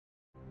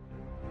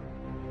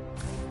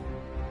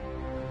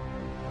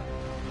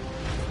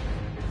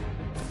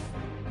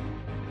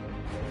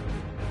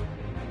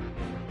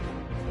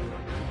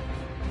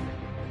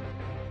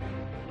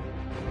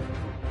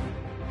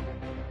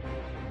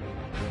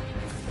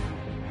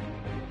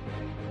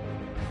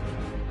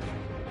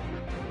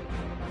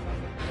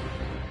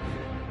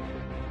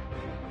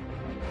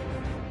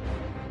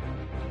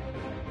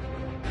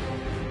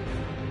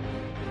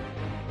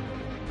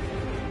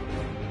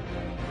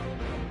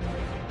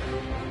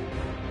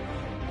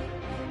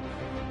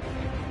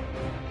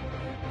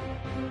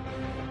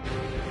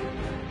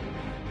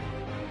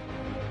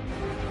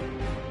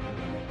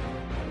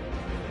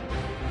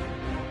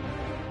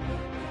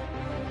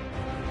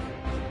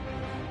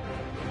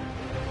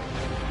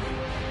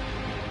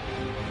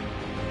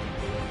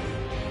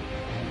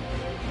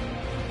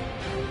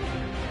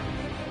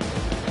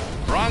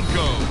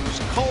Broncos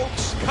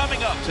Colts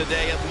coming up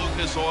today at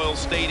Lucas Oil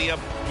Stadium,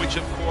 which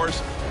of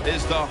course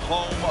is the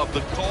home of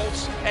the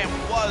Colts and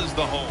was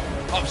the home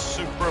of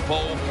Super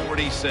Bowl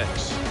 46.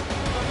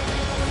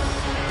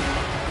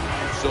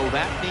 So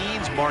that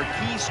means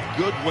Marquise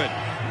Goodwin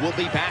will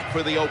be back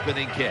for the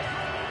opening kick.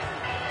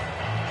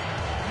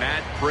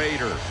 Matt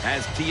Prater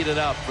has teed it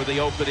up for the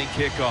opening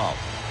kickoff.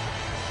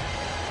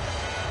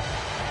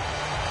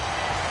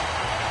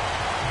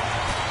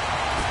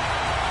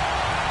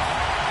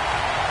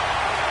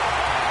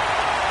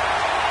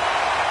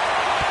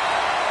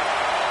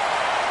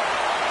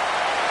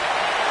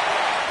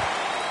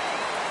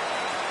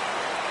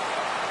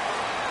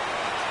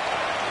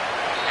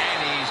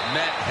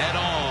 Met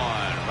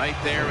head-on right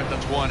there at the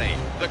 20.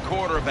 The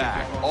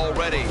quarterback,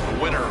 already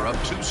winner of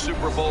 2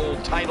 Super Bowl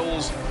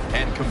titles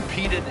and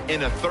competed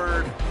in a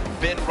third,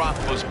 Ben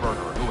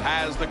Roethlisberger, who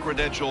has the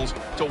credentials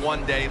to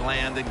one day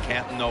land in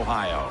Canton,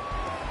 Ohio.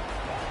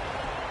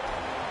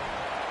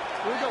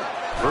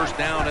 First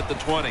down at the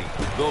 20.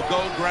 They'll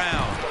go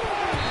ground.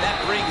 That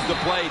brings the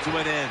play to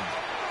an end.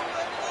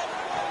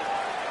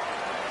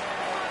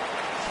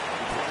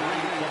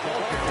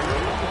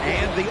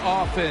 And the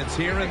offense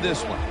here in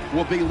this one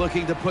will be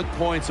looking to put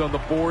points on the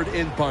board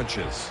in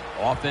bunches.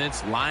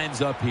 Offense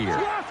lines up here.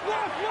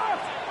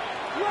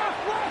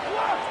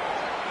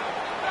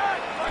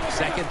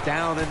 Second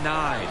down and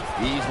 9.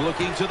 He's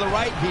looking to the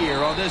right here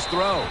on this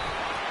throw.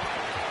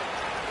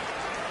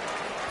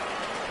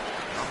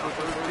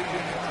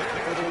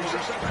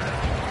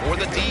 For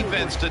the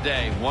defense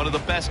today, one of the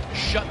best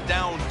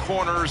shutdown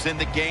corners in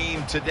the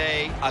game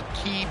today,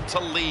 Aqib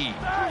Talib.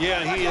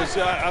 Yeah, he is.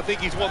 I think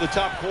he's one of the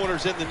top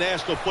corners in the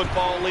National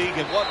Football League.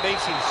 And what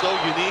makes him so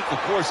unique, of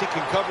course, he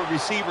can cover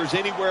receivers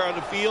anywhere on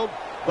the field,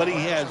 but he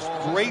has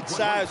great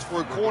size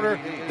for a corner.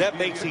 That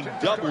makes him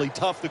doubly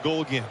tough to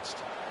go against.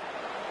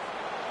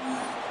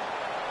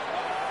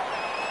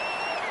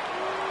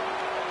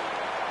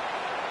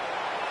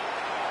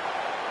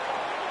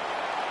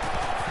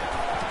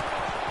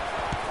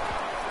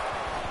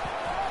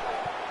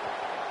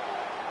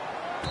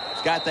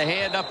 Got the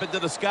hand up into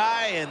the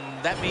sky, and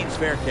that means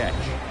fair catch.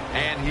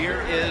 And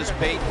here is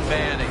Peyton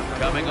Manning,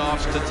 coming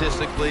off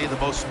statistically the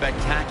most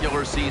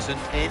spectacular season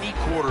any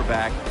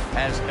quarterback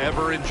has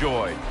ever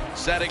enjoyed,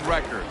 setting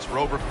records for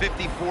over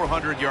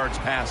 5,400 yards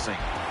passing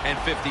and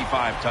 55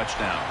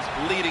 touchdowns,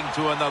 leading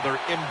to another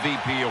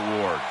MVP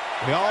award.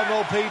 We all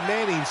know Peyton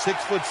Manning,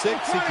 6'6".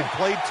 He can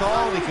play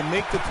tall, and he can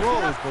make the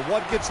throws, but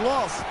what gets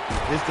lost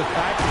is the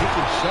fact that he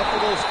can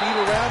shuffle those feet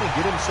around and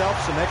get himself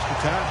some extra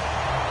time.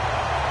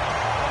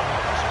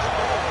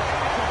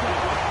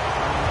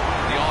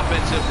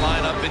 Offensive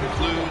lineup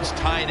includes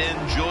tight end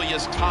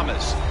Julius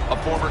Thomas, a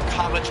former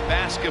college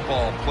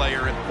basketball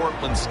player at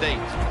Portland State.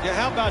 Yeah,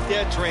 how about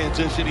that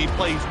transition? He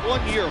plays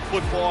 1 year of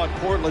football at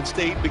Portland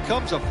State,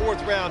 becomes a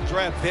 4th-round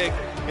draft pick,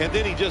 and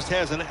then he just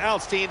has an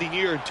outstanding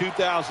year in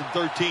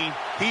 2013.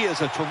 He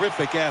is a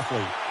terrific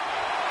athlete.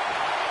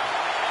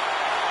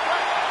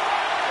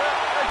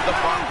 The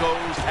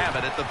Broncos have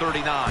it at the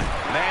 39.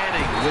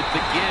 Manning with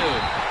the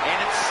give,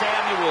 and it's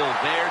Samuel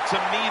there to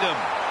meet him.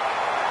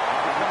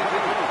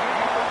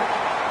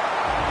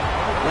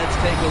 Let's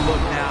take a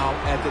look now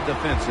at the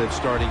defensive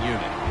starting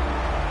unit.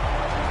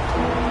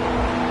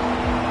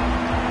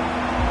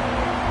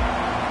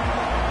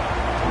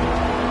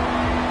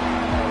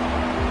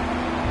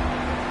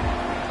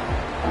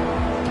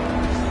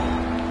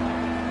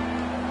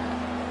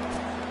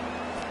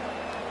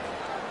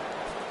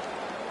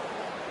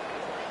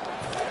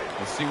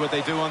 Let's see what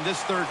they do on this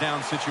 3rd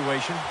down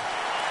situation.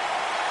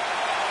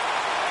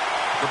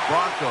 The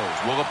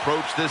Broncos will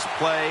approach this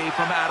play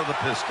from out of the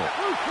pistol.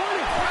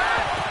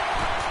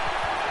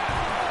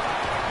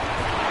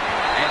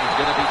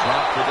 Going to be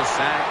dropped for the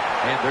sack,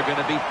 and they're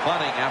going to be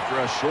punting after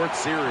a short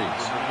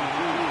series.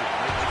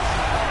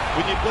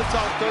 When you blitz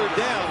on 3rd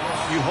down,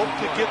 you hope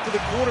to get to the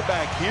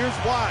quarterback. Here's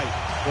why.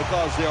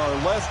 Because there are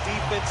less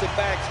defensive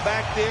backs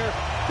back there.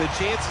 The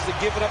chances of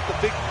giving up the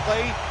big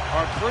play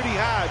are pretty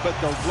high, but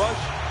the rush,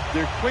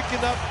 they're quick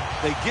enough.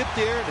 They get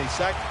there, and they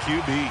sack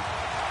the QB.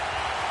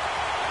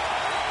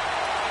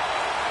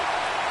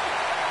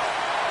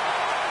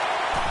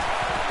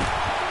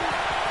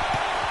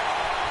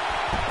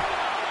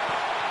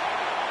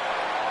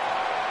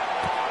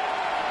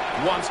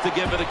 Wants to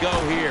give it a go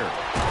here.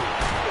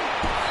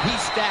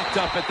 He's stacked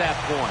up at that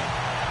point.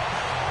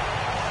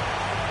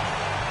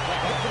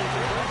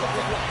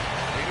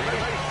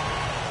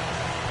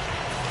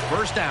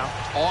 First down,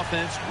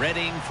 offense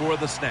readying for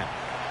the snap.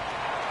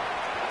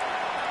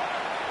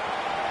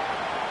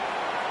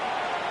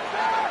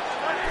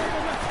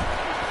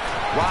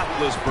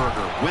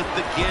 Roethlisberger with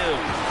the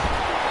give.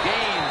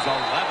 Gains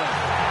 11.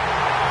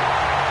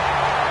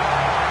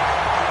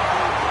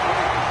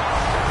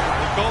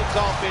 Colts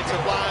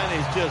offensive line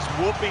is just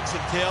whooping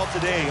some tail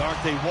today, aren't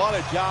they? What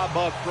a job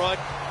up front.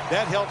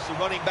 That helps the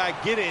running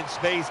back get in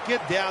space,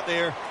 get down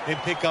there, and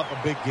pick up a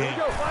big gain.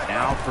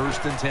 Now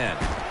 1st and 10.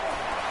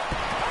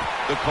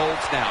 The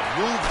Colts now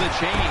move the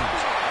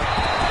chains.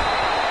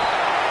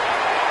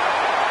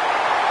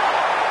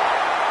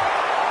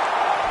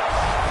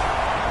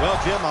 Well,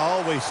 Jim, I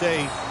always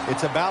say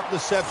it's about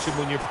deception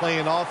when you're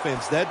playing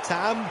offense. That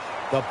time,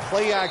 the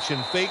play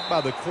action fake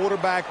by the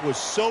quarterback was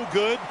so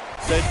good,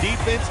 the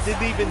defense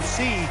didn't even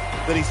see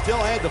that he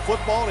still had the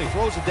football, and he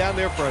throws it down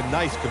there for a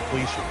nice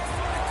completion.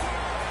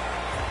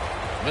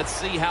 Let's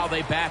see how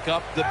they back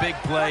up the big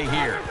play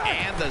here.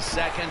 And the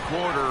second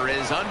quarter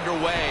is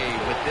underway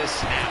with this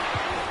snap.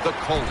 The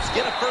Colts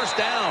get a first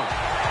down.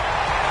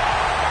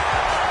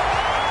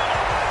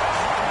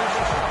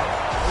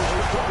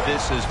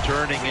 This is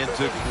turning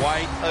into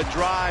quite a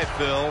drive,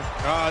 Phil.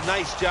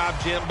 Nice job,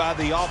 Jim, by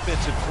the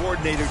offensive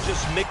coordinator,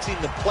 just mixing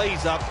the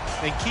plays up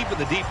and keeping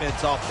the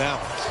defense off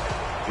balance.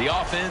 The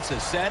offense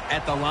is set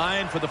at the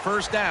line for the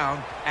first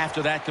down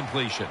after that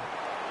completion.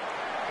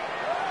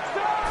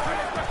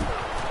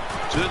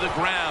 To the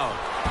ground.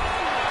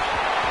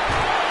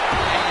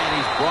 And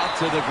he's brought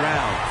to the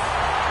ground.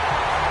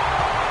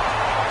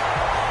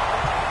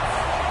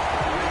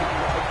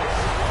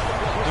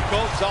 The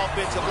Colts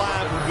offensive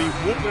line will be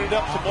whooping it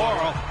up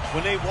tomorrow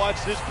when they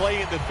watch this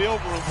play in the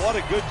film room. What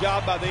a good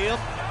job by them.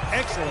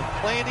 Excellent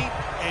planning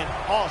and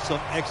awesome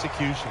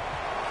execution.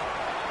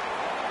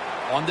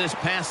 On this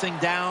passing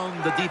down,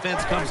 the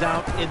defense comes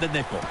out in the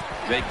nickel.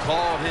 They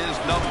call his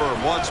number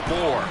once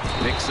more.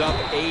 Picks up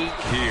 8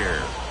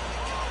 here.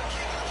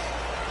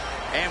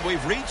 And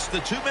we've reached the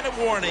 2-minute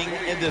warning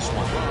in this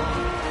one.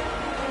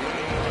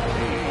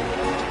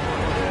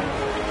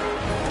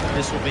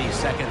 This will be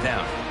second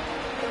down.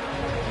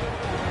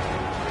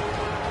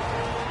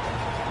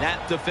 That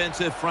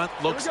defensive front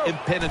looks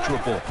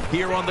impenetrable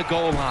here on the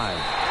goal line.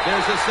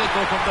 There's a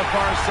signal from the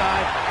far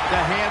side.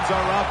 The hands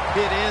are up.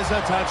 It is a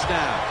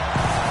touchdown.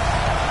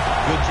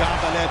 Good job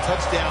on that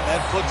touchdown.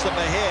 That puts them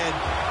ahead.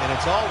 And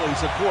it's always,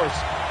 of course,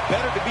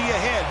 better to be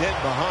ahead than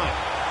behind.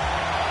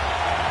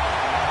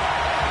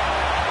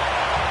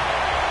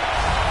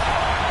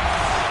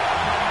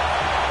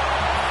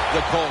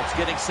 The Colts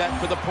getting set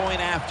for the point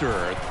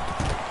after.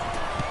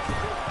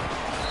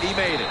 He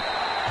made it.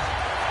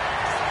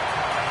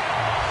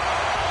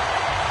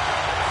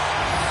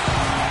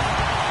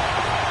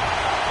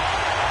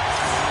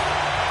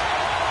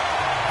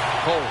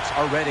 Colts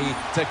are ready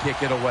to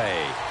kick it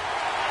away.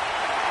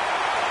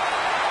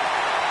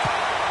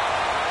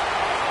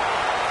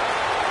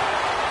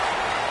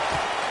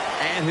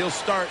 And he'll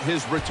start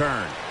his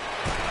return.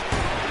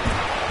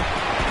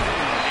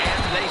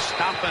 And they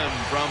stop him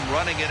from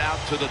running it out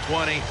to the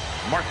 20.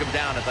 Mark him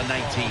down at the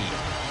 19.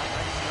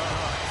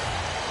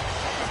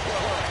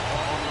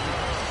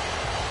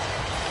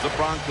 The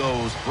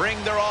Broncos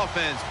bring their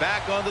offense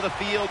back onto the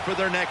field for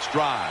their next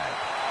drive.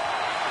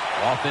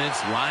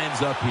 Offense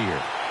lines up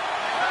here.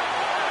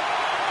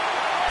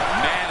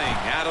 Manning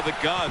out of the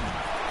gun.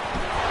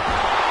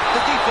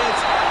 The defense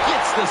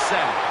gets the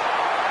sack.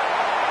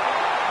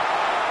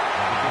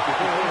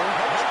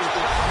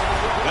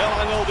 Well,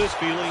 I know this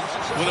feeling.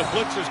 When a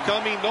blitzer's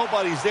coming,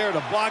 nobody's there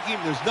to block him.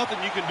 There's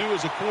nothing you can do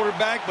as a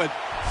quarterback, but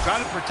try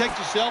to protect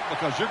yourself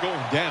because you're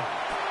going down.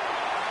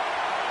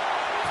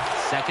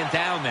 Second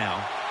down now.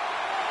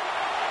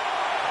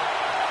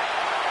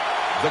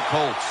 The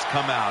Colts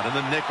come out in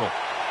the nickel.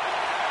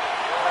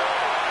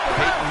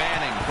 Peyton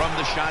Manning from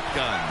the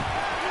shotgun.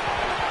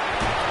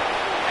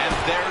 And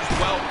there's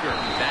Welker.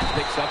 That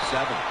picks up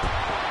 7.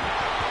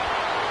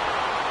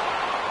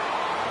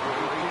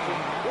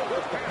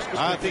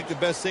 I think the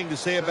best thing to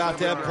say about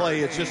that play,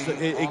 it's just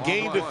it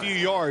gained a few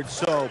yards,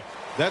 so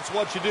that's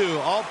what you do.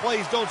 All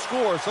plays don't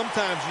score.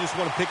 Sometimes you just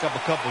want to pick up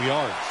a couple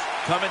yards.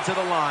 Coming to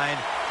the line,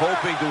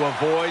 hoping to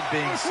avoid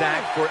being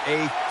sacked for a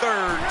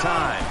third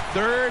time.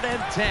 3rd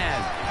and 10.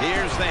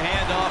 Here's the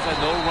handoff and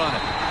no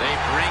running. They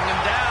bring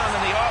him down,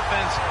 and the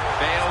offense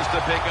fails to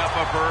pick up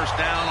a first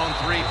down on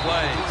 3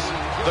 plays.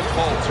 The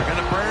Colts are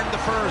going to burn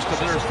the first of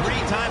their 3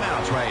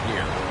 timeouts right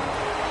here.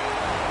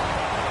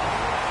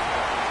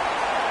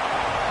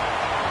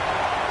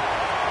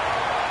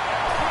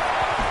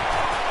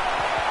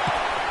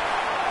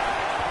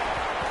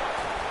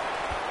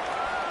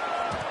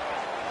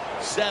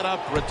 Set up,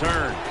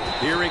 return.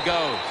 Here he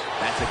goes.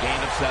 That's a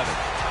gain of 7.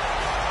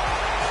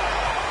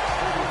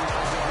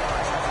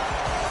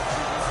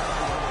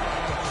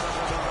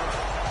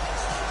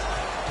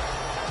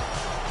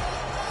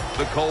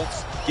 The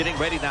Colts getting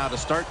ready now to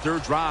start their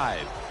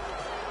drive.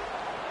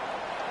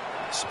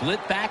 Split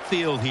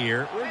backfield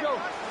here.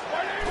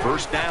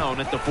 First down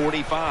at the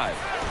 45.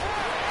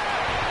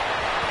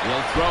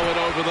 He'll throw it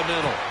over the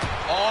middle.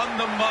 On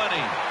the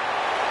money.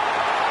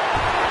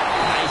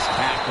 Nice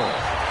tackle.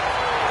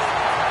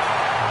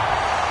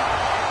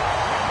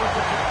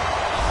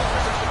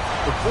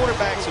 The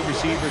quarterbacks and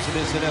receivers in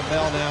this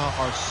NFL now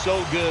are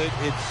so good.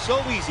 It's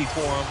so easy for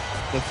them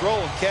to throw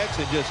and catch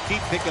and just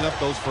keep picking up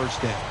those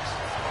first downs.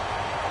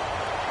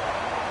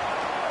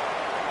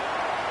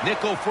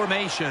 Nickel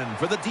formation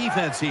for the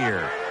defense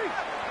here.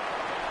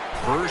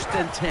 1st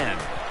and 10.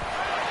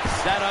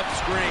 Set up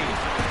screen.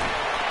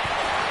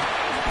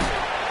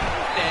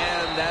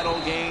 And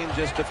that'll gain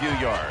just a few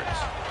yards.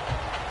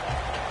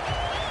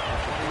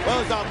 Well,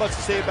 there's not much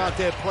to say about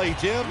that play,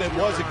 Jim. It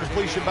was a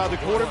completion by the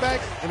quarterback,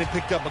 and it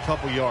picked up a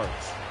couple yards.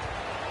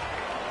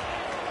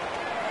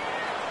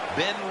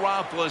 Ben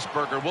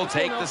Roethlisberger will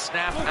take the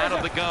snap out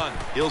of the gun.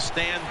 He'll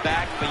stand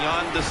back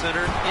beyond the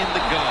center in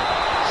the gun.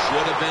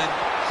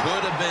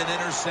 Could have been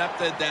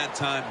intercepted that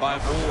time by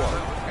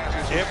Moore.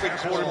 Every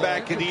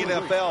quarterback in the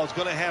NFL is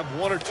going to have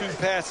 1 or 2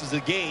 passes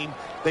a game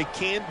that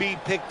can be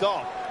picked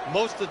off.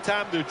 Most of the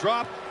time they're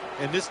dropped,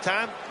 and this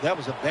time that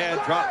was a bad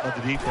drop by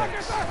the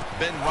defense.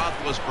 Ben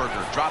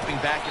Roethlisberger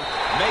dropping back and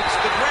makes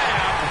the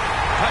grab.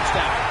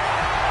 Touchdown.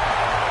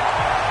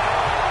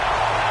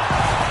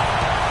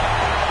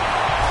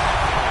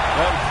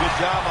 Well, good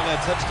job on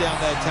that touchdown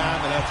that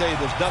time, and I'll tell you,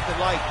 there's nothing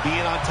like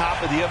being on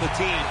top of the other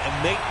team and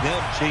make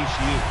them chase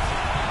you.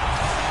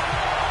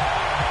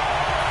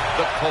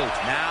 The Colts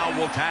now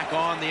will tack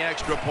on the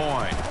extra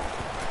point.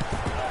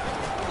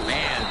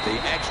 And the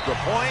extra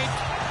point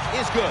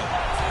is good.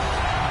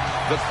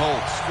 The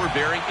Colts were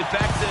very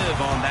effective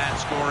on that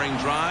scoring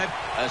drive,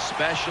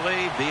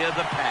 especially via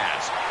the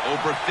pass.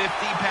 Over 50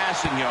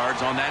 passing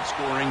yards on that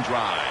scoring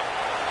drive.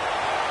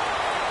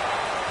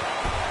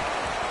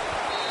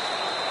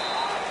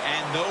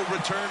 And no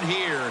return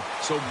here,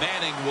 so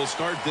Manning will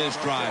start this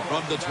drive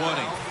from the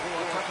 20.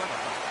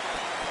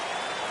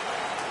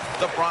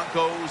 The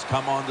Broncos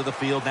come onto the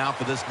field now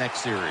for this next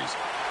series.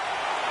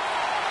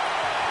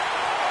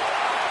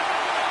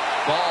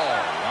 Ball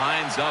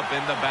lines up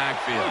in the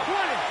backfield.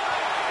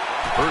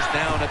 First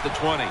down at the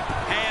 20.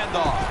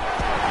 Handoff.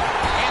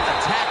 And the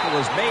tackle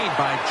is made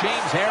by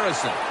James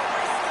Harrison.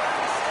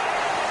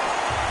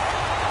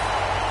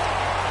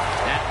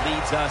 That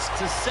leads us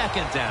to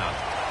second down.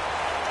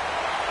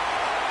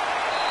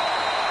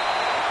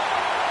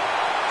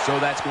 So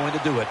that's going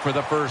to do it for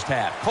the first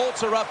half.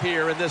 Colts are up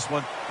here in this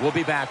one. We'll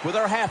be back with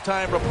our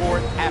halftime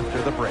report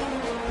after the break.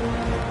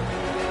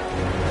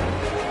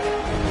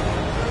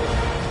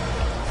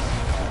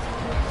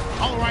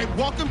 All right,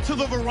 welcome to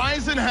the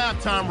Verizon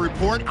Halftime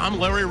Report. I'm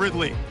Larry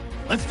Ridley.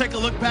 Let's take a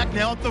look back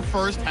now at the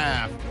first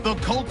half. The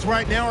Colts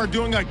right now are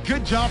doing a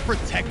good job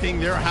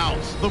protecting their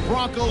house. The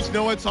Broncos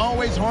know it's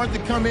always hard to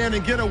come in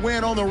and get a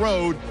win on the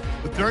road,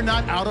 but they're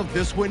not out of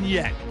this one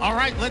yet. All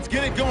right, let's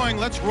get it going.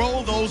 Let's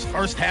roll those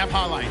first half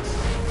highlights.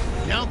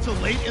 Down to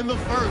late in the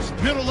first,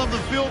 middle of the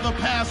field, the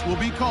pass will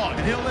be caught,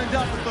 and he'll end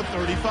up at the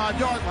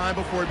 35-yard line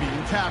before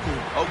being tackled.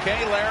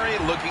 Okay, Larry,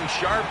 looking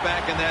sharp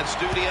back in that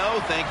studio.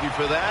 Thank you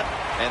for that.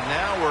 And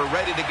now we're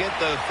ready to get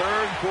the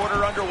third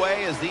quarter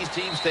underway as these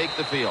teams take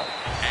the field.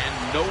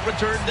 And no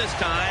return this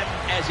time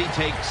as he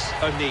takes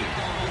a knee.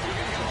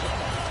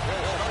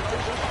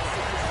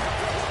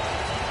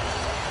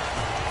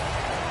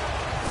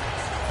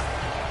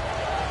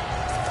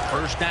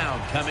 First down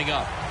coming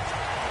up.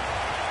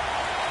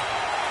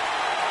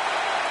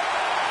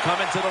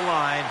 Coming to the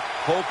line,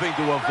 hoping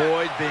to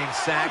avoid being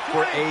sacked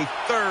for a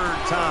third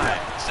time.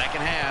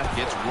 Second half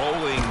gets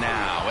rolling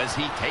now as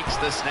he takes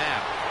the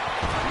snap.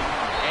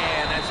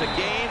 And that's a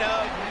gain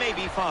of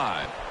maybe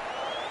 5.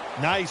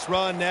 Nice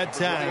run that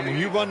time. When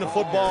you run the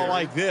football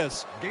like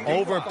this,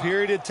 over a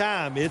period of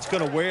time, it's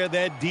going to wear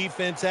that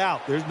defense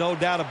out. There's no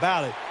doubt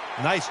about it.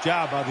 Nice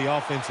job by the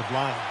offensive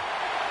line.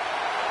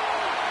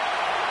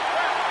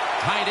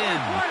 Tight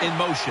end in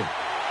motion.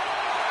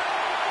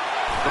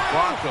 The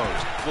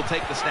Broncos will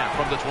take the snap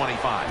from the 25. They're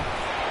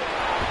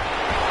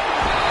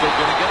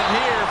going to get him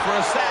here for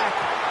a sack.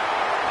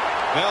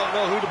 Well,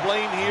 know who to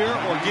blame here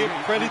or give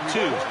credit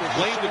to.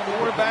 Blame the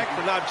quarterback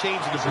for not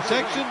changing the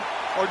protection,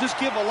 or just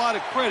give a lot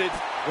of credit.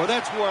 Well,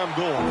 that's where I'm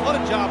going. What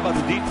a job by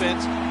the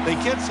defense. They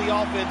catch the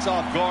offense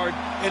off guard,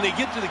 and they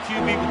get to the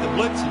QB with the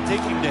blitz and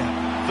take him down.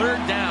 Third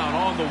down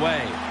on the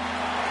way.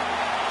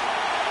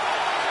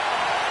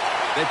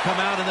 They've come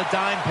out in the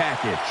dime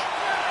package.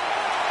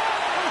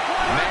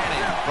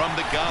 Manning from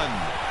the gun.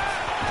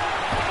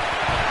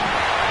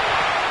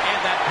 And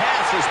that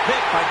pass is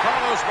picked by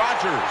Carlos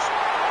Rogers.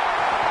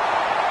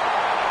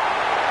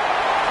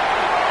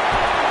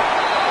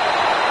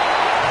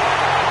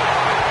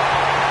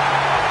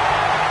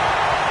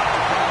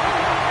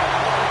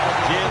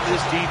 Jim,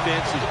 this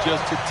defense is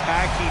just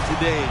attacking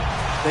today.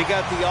 They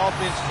got the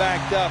offense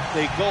backed up.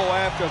 They go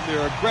after them.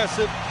 They're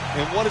aggressive.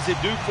 And what does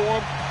it do for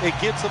them? It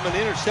gets them an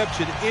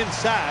interception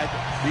inside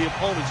the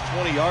opponent's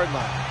 20-yard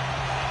line.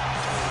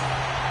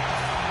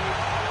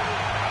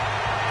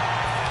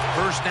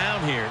 First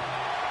down here.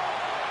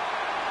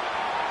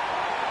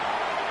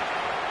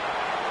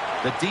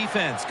 The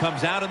defense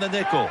comes out in the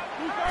nickel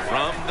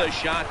from the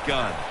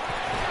shotgun.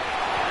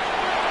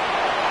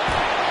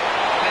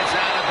 It's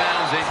out of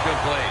bounds,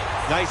 incomplete.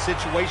 Nice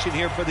situation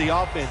here for the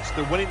offense.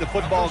 They're winning the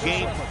football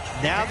game.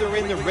 Now they're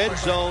in the red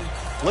zone.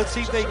 Let's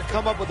see if they can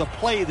come up with a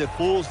play that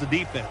fools the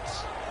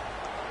defense.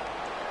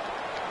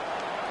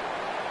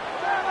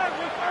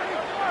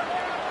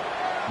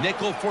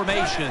 Nickel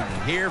formation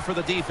here for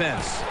the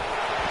defense.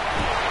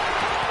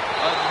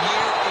 A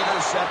near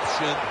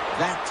interception,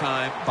 that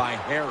time by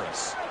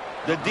Harris.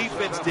 The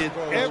defense did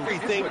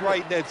everything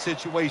right in that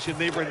situation.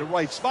 They were in the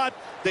right spot.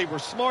 They were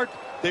smart.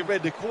 They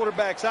read the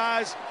quarterback's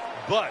eyes,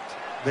 but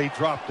they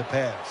dropped the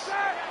pass.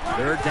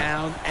 Third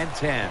down and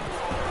 10.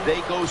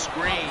 They go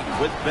screen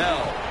with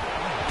Bell.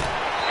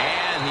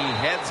 And he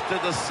heads to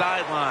the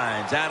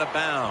sidelines out of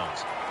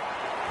bounds.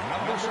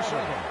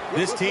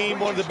 This team,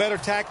 one of the better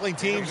tackling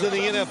teams in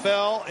the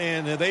NFL,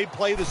 and they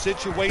play the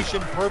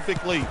situation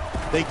perfectly.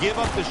 They give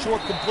up the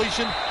short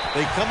completion.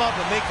 They come up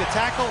and make the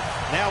tackle.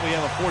 Now we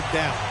have a 4th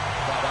down.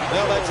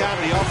 Well, that time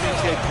the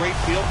offense had great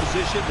field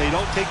position. They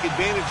don't take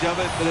advantage of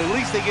it, but at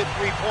least they get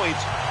 3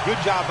 points. Good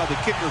job by the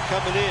kicker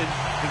coming in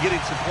and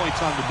getting some points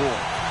on the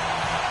board.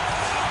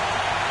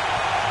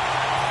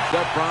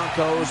 The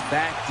Broncos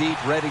back deep,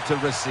 ready to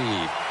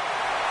receive.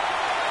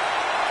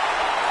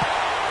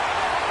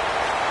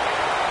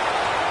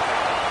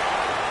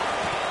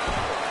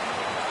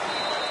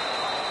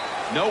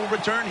 No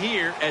return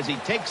here as he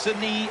takes a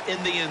knee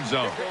in the end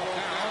zone.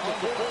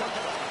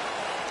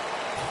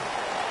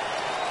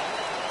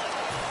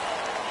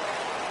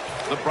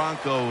 The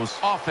Broncos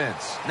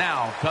offense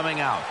now coming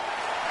out.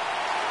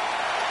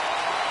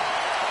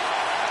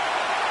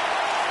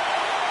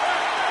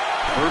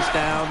 First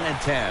down and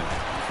 10.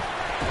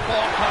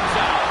 Ball comes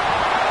out.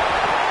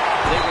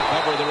 They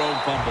recover their own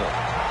fumble.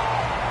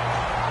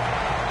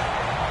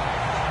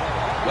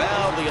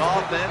 Well, the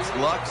offense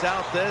lucks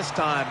out this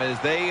time as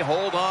they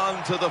hold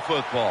on to the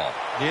football.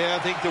 Yeah, I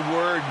think the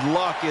word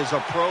luck is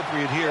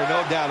appropriate here,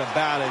 no doubt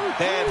about it.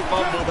 Bad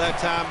fumble that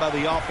time by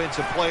the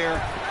offensive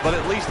player, but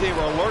at least they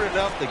were alert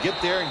enough to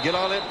get there and get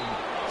on it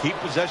and keep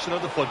possession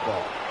of the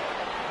football.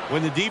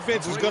 When the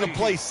defense is going to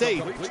play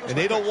safe and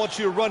they don't want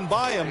you to run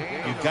by them,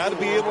 you've got to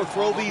be able to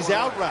throw these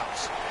out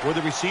routes where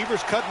the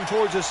receiver's cutting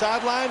towards the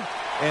sideline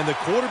and the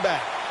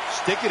quarterback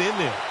stick it in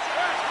there.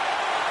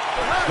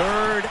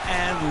 3rd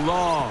and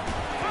long.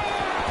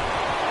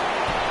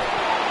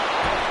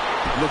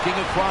 Looking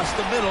across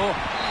the middle.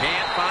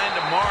 Can't find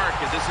a mark,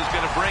 and this is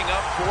going to bring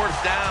up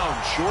 4th down.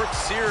 Short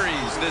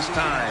series this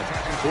time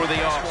for the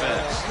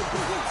offense.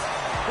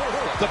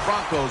 The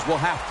Broncos will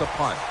have to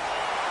punt.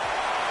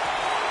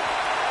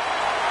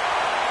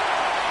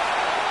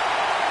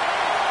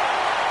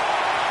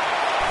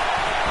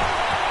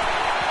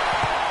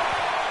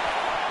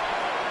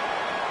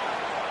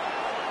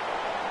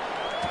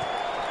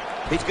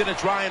 He's going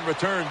to try and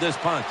return this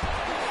punt.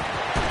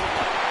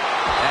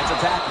 That's a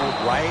tackle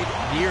right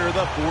near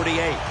the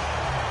 48.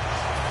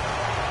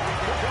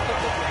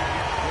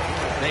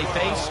 They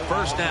face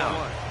first down.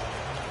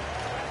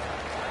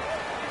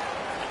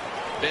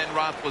 Ben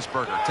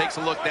Roethlisberger takes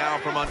a look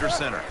down from under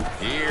center.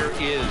 Here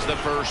is the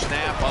first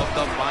snap of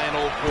the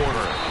final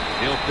quarter.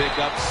 He'll pick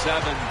up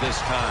 7 this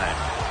time.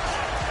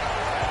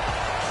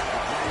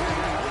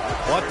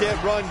 What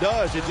that run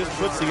does, it just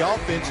puts the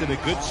offense in a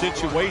good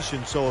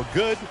situation. So a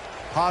good,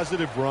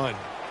 positive run.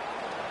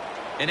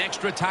 An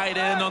extra tight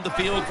end on the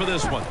field for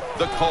this one.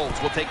 The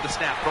Colts will take the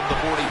snap from the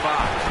 45.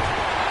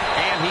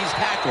 And he's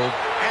tackled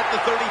at the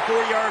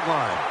 34-yard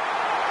line.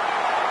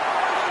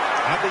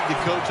 I think the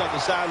coach on the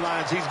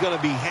sidelines, he's going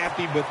to be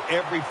happy with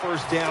every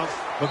first down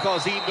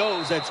because he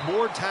knows that's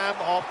more time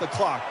off the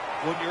clock.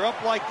 When you're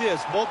up like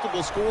this,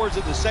 multiple scores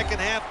in the second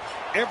half,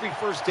 every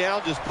first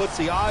down just puts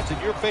the odds in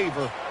your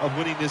favor of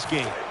winning this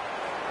game.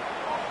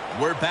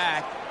 We're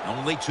back.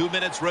 Only 2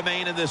 minutes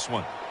remain in this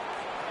one.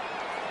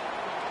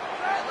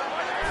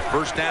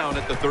 First down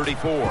at the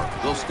 34.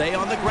 They'll stay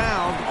on the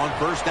ground on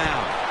first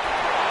down.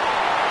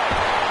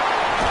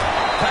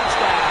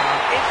 Touchdown,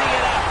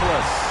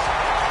 Indianapolis.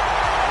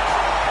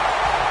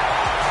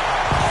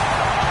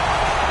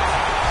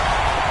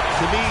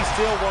 To me,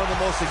 still one of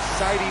the most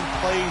exciting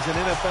plays in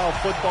NFL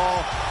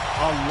football.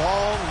 A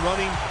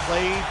long-running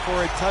play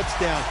for a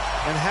touchdown.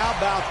 And how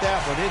about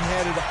that one? It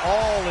had it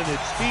all in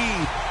its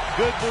speed.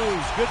 Good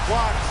moves, good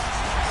blocks.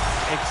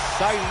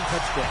 Exciting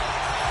touchdown.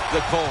 The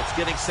Colts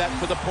getting set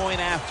for the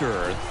point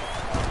after.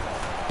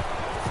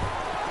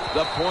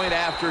 The point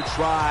after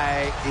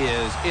try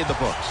is in the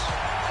books.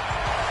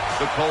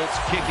 The Colts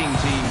kicking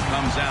team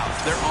comes out.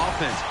 Their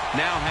offense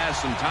now has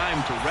some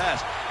time to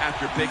rest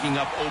after picking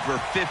up over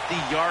 50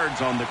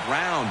 yards on the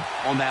ground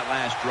on that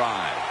last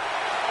drive.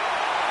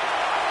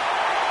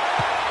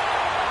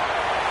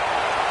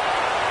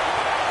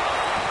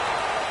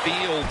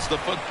 Fields the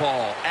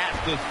football at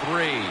the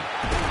 3.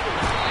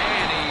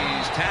 And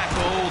he's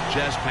tackled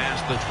just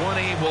past the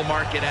 20. We'll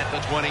mark it at the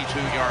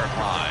 22-yard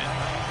line.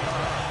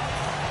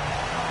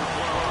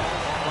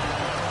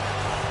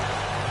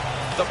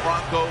 The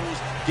Broncos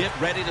get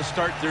ready to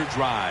start their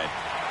drive.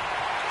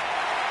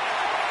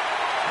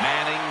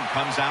 Manning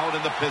comes out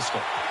in the pistol.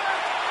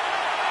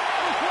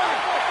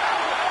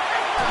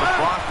 The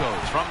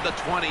Broncos from the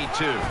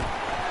 22.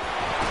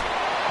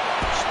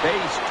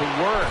 Space to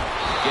work.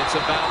 Gets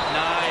about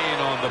 9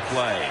 on the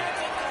play.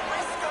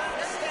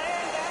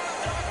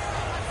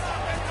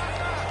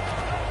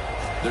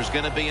 There's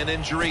going to be an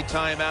injury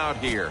timeout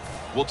here.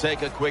 We'll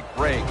take a quick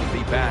break and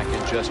be back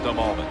in just a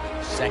moment.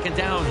 Second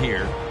down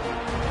here.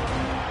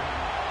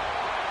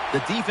 The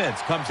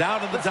defense comes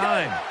out in the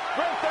dime.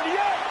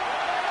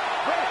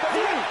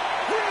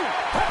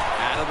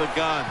 Out of the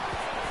gun.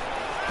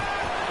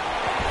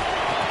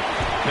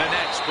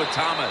 Connects with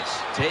Thomas.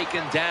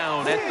 Taken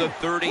down at the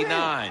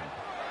 39.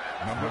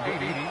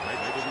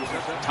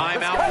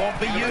 Timeout won't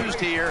be used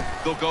here.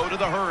 They'll go to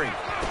the hurry.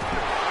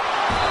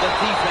 The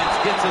defense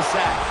gets a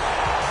sack.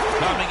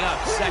 Coming up,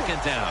 second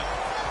down.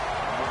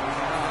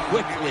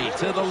 Quickly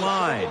to the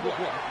line.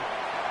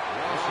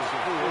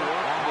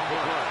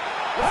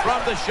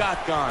 From the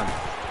shotgun.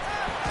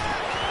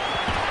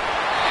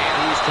 And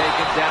he's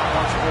taken down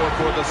once more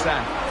for the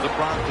sack. The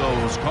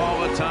Broncos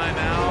call a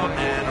timeout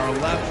and are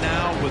left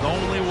now with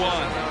only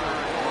one.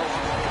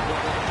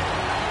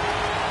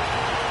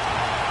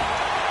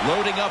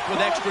 Loading up with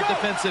extra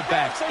defensive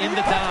backs in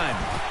the dime.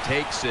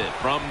 Takes it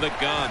from the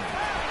gun.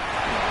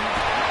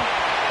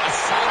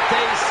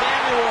 Asante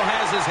Samuel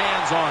has his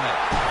hands on it.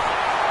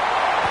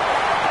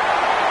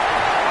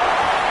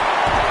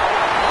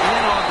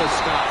 In on the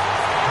stop.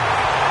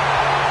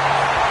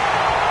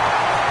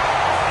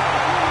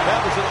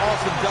 That was an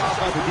awesome job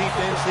by the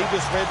defense. They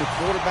just read the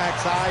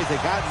quarterback's eyes. They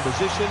got in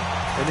position,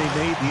 and they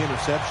made the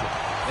interception.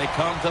 They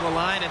come to the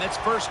line, and it's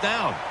first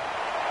down.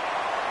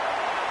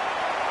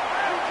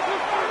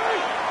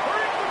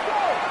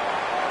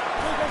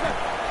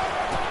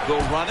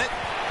 They'll run it.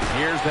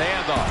 Here's the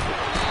handoff.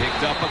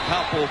 Picked up a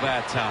couple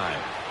that time.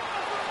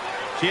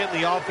 Jim,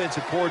 the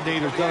offensive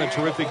coordinator, has done a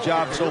terrific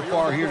job so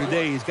far here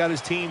today. He's got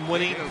his team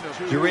winning.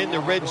 You're in the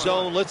red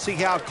zone. Let's see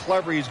how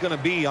clever he's going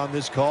to be on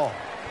this call.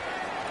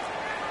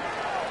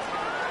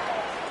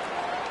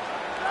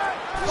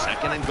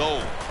 Second and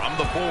goal from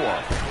the 4.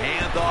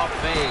 Handoff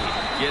fade.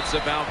 Gets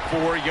about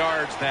 4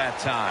 yards that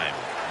time.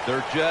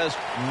 They're just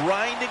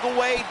grinding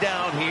away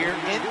down here,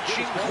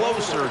 inching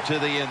closer to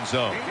the end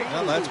zone.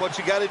 Well, that's what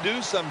you got to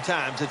do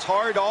sometimes. It's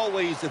hard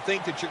always to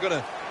think that you're going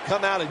to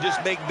come out and just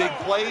make big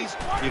plays.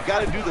 You've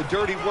got to do the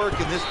dirty work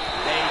in this.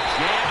 They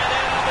jam it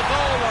in on the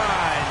goal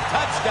line.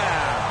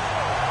 Touchdown.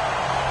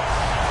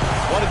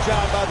 What a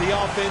job by the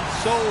offense.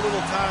 So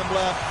little time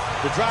left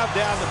to drive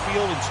down the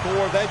field and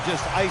score. That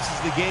just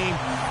ices the game.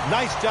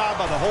 Nice job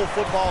by the whole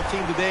football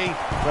team today,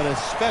 but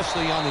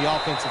especially on the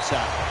offensive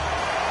side.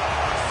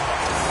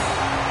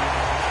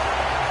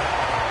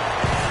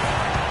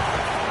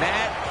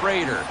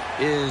 Prater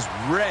is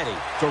ready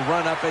to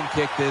run up and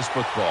kick this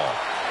football.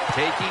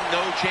 Taking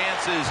no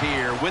chances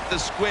here with the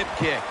squib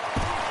kick.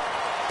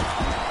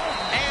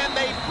 And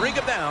they bring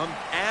him down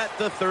at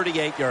the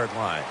 38-yard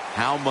line.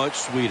 How much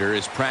sweeter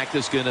is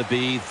practice going to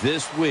be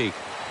this week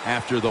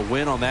after the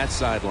win on that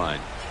sideline?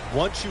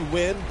 Once you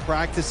win,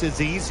 practice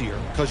is easier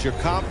because your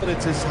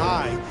confidence is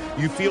high.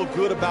 You feel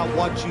good about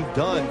what you've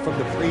done from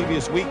the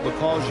previous week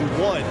because you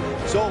won.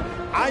 So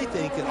I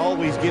think it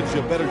always gives you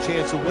a better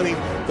chance of winning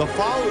the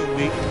following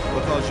week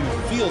because you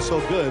feel so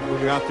good when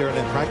you're out there in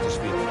that practice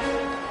field.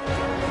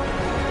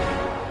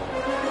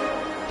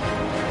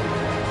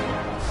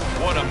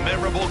 What a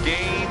memorable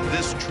game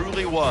this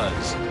truly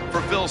was.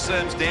 For Phil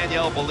Simms,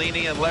 Danielle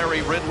Bellini, and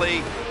Larry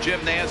Ridley,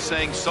 Jim Nance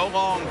saying so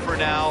long for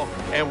now,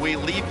 and we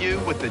leave you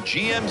with the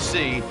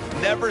GMC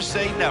Never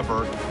Say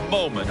Never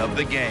moment of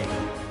the game.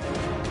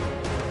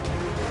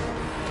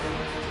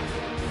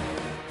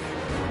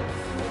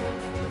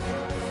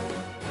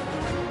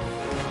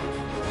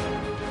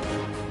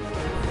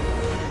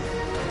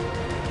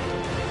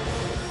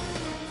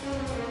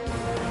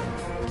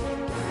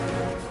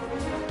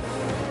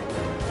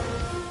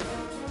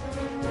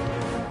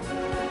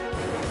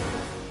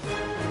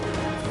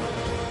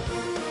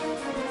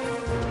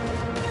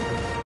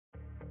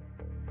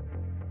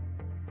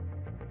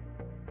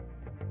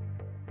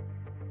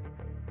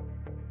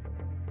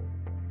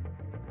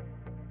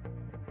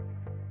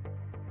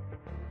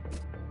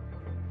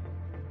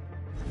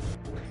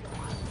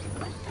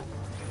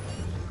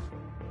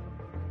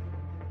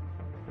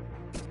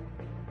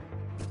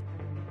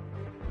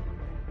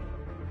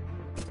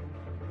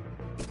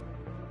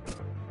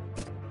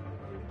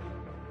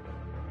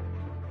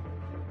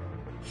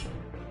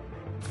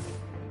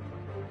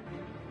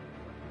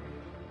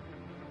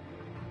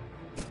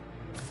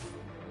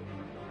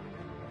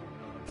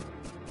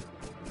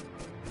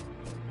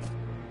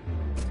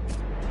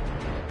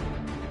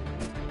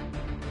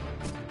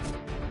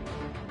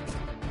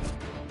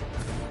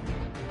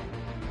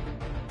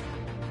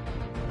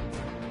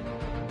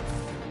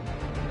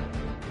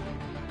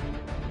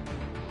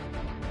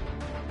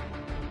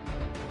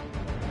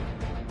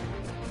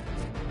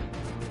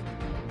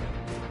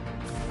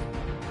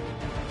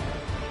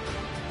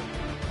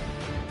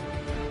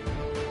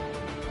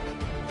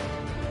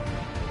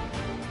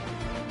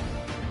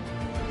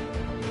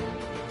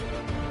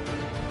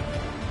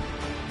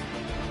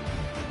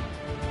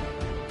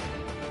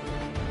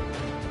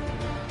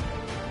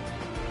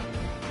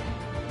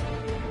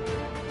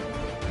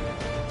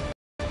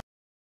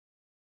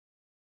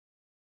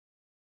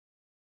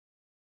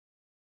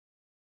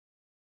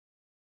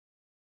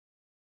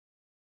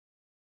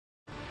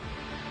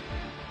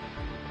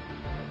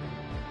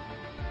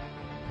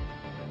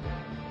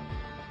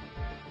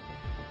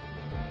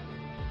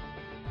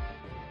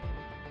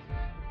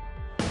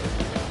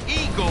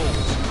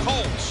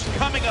 Colts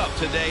coming up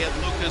today at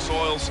Lucas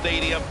Oil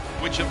Stadium,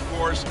 which of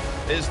course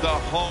is the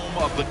home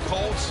of the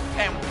Colts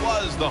and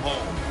was the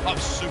home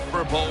of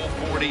Super Bowl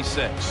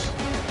 46.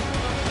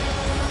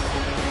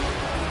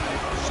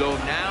 So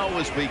now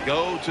as we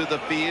go to the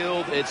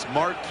field, it's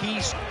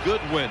Marquise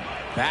Goodwin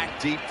back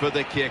deep for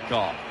the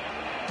kickoff.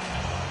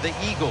 The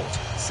Eagles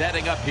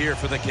setting up here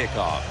for the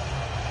kickoff.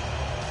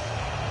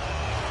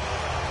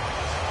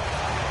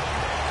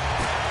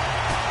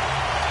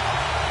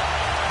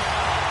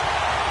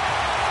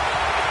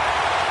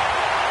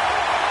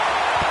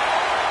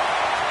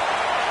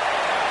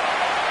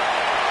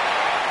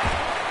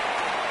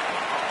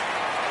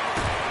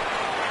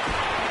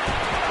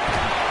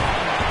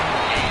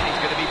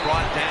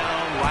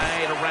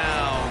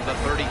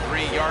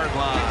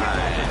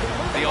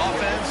 The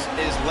offense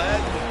is led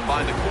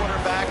by the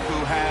quarterback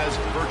who has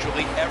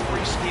virtually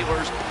every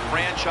Steelers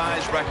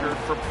franchise record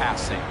for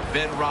passing,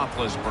 Ben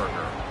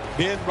Roethlisberger.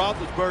 Ben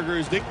Roethlisberger,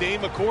 his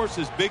nickname, of course,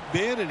 is Big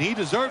Ben, and he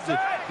deserves it.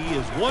 He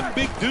is one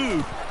big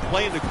dude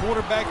playing the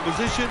quarterback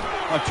position,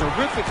 a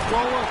terrific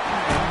thrower,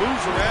 and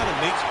moves around and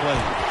makes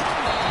plays.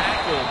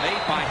 Tackle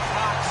made by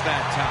Cox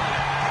that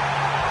time.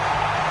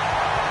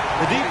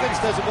 The defense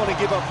doesn't want to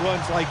give up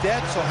runs like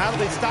that, so how do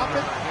they stop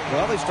it?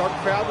 Well, they start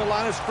crowding the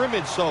line of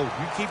scrimmage, so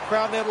you keep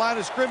crowding that line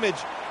of scrimmage,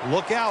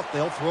 look out,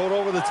 they'll throw it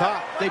over the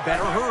top. They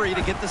better hurry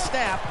to get the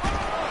snap.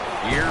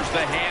 Here's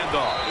the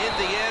handoff. In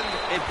the end,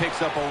 it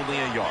picks up only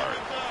a yard.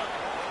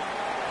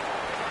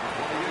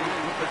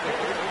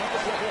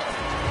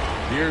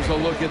 Here's a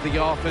look at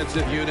the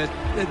offensive unit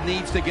that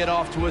needs to get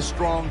off to a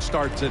strong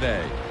start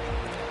today.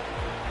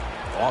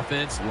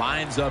 Offense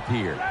lines up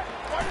here.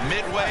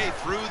 Midway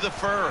through the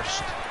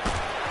first.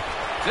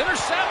 It's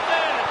intercepted.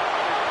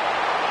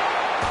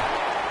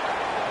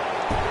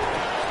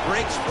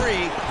 Breaks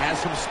free, has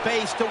some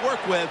space to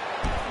work with.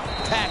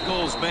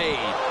 Tackles made.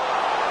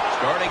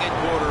 Starting at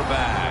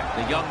quarterback,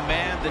 the young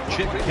man that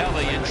Chip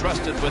Kelly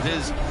entrusted with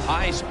his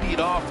high-speed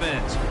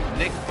offense,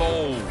 Nick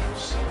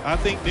Foles. I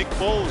think Nick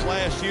Foles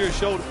last year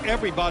showed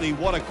everybody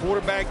what a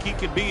quarterback he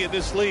can be in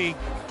this league.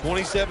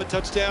 27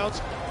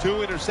 touchdowns,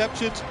 2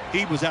 interceptions.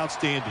 He was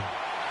outstanding.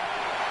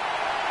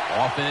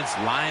 Offense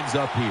lines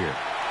up here.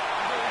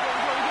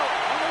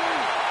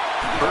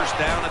 First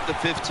down at the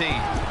 15.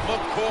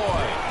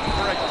 McCoy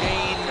for a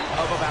gain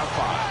of about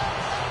 5.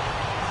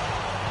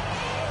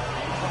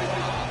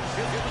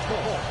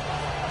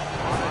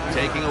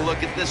 Taking a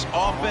look at this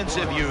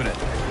offensive unit.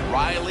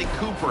 Riley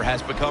Cooper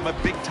has become a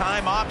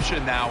big-time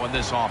option now in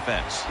this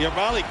offense. Yeah,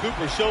 Riley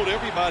Cooper showed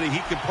everybody he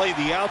can play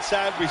the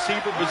outside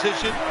receiver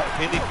position,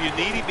 and if you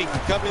need him, he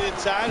can come in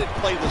inside and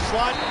play the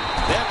slot.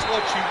 That's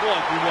what you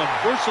want. You want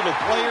versatile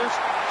players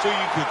so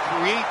you can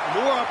create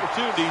more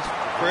opportunities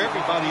for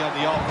everybody on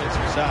the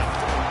offensive side.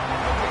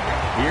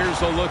 Here's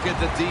a look at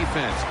the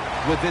defense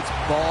with its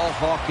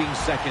ball-hawking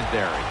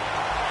secondary.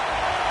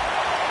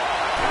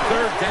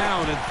 Third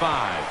down and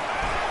 5.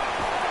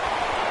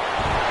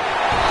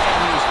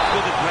 To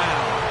the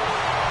ground.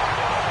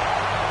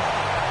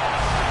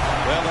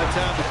 Well, that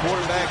time the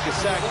quarterback is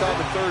sacked on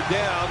the third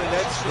down, and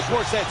that's, of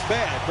course, that's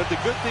bad. But the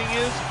good thing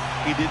is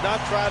he did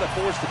not try to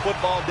force the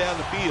football down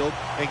the field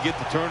and get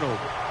the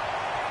turnover.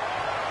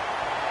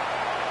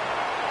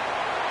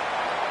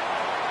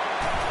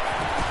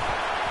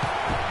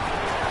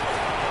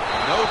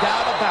 No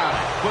doubt about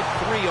it. Put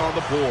 3 on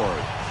the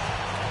board.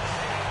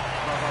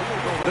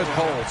 The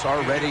Colts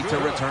are ready to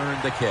return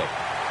the kick.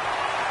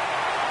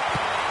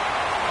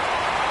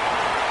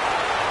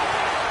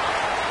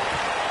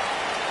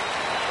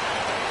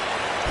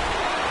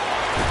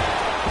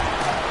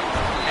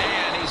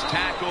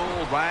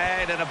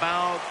 Right at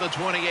about the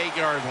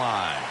 28-yard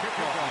line.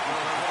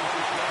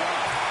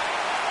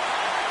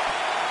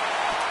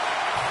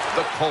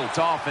 The Colts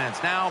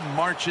offense now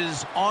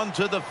marches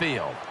onto the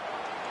field.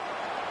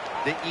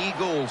 The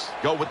Eagles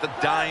go with the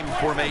dime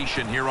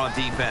formation here on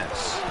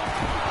defense.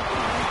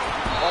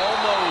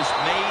 Almost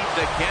made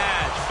the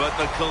catch, but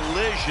the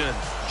collision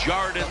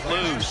jarred it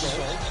loose.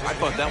 I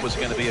thought that was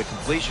going to be a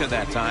completion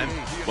that time,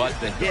 but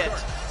the hit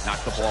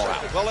knocked the ball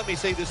out. Well, let me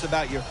say this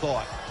about your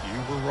thought. You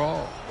were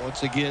wrong.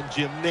 Once again,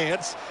 Jim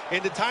Nantz.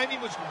 And the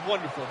timing was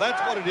wonderful. That's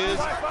what it is.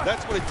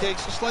 That's what it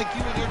takes, just like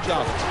you and your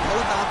job. It's all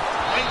about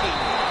timing.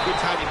 Good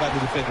timing by the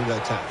defender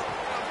that time.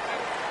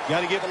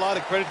 Got to give a lot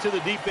of credit to the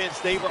defense.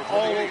 They were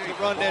all over the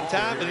run that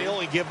time, and they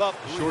only give up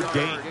a short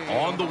gain.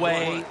 On the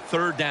way,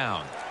 third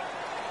down.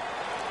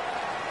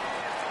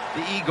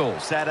 The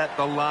Eagles set at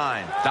the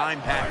line.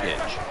 Dime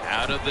package.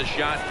 Out of the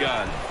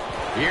shotgun.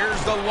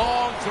 Here's the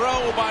long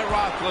throw by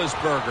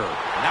Roethlisberger.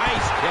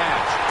 Nice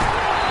catch.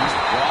 He's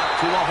brought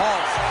to a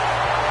halt.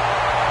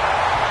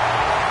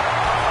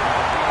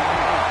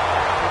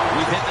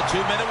 We've hit the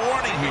 2-minute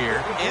warning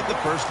here in the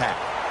first half.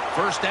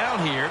 First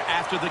down here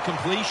after the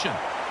completion.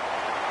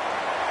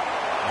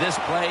 This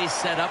play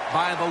set up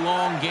by the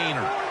long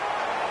gainer.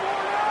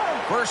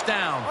 First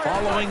down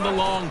following the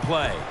long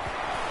play.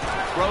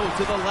 Throw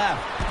to the left.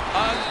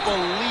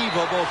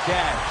 Unbelievable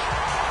catch.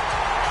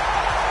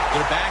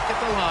 They're back at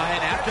the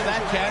line after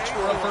that catch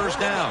for a first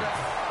down.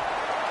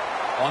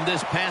 On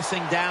this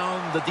passing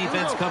down, the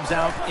defense comes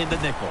out in the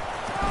nickel.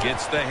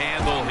 Gets the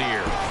handle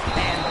here.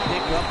 And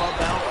pick up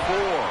about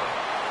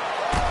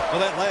 4. Well,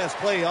 that last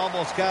play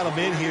almost got them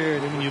in here.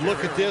 And when you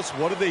look at this,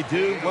 what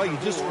do? Well, you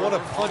just want to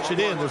punch it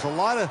in. There's a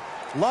lot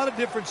of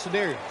different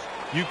scenarios.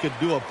 You could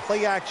do a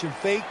play-action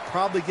fake,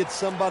 probably get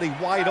somebody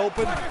wide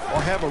open,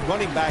 or have a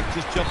running back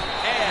just jump.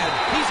 And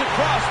he's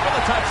across for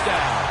the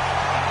touchdown.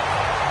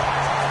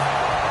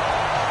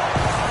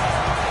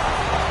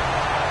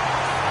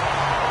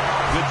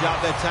 Good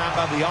job that time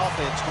by the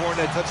offense, scoring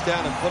that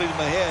touchdown and putting them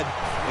ahead.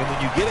 And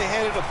when you get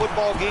ahead in a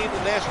football game,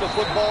 the National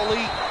Football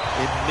League,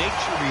 it makes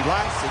you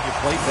relax and you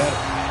play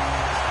better.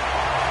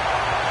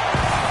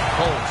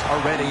 Colts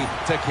are ready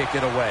to kick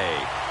it away.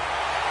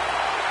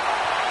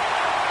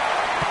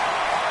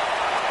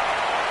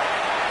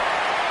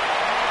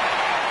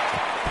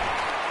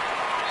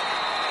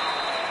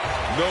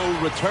 No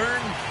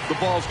return. The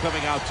ball's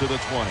coming out to the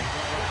 20.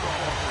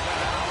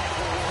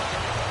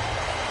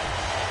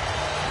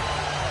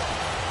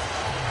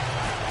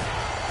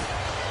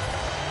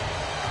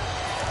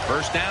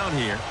 First down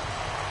here.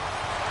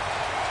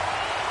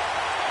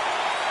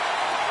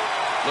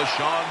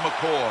 LaShawn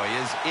McCoy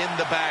is in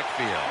the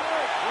backfield.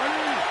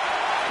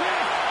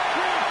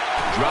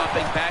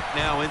 Dropping back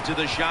now into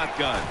the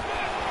shotgun.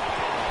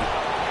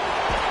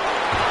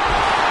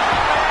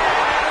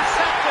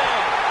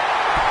 Intercepted.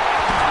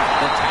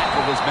 The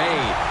tackle was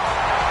made.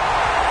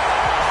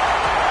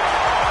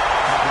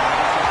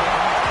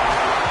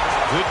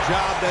 Good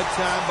job that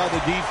time by the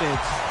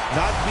defense.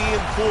 Not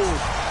being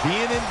fooled.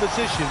 Being in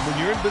position. When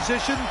you're in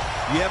position,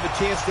 you have a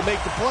chance to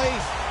make the play.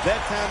 That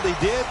time they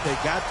did. They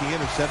got the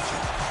interception.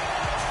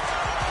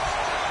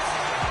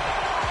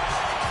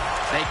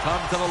 They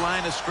come to the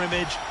line of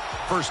scrimmage.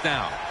 First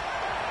down.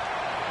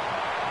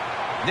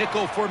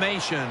 Nickel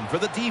formation for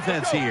the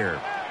defense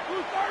here.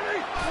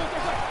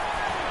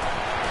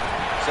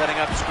 Setting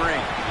up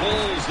screen.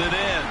 Pulls it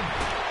in.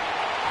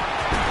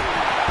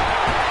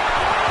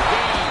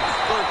 Gains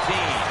 13.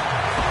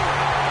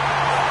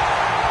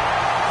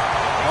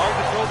 Hard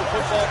to throw the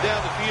football down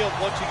the field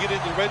once you get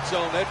into the red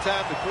zone. That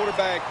time the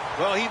quarterback,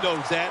 well, he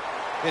knows that.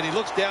 And he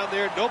looks down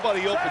there,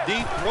 nobody open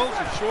deep, throws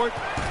it short,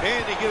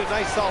 and you get a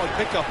nice solid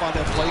pickup on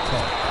that play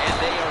call. And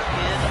they are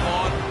in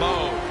on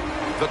mode.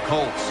 The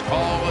Colts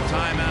call a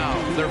timeout.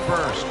 Their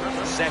first.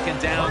 Second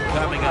down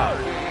coming up.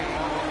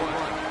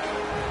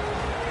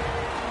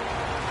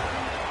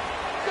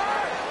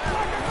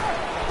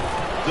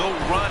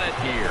 They'll run it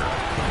here.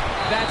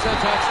 That's a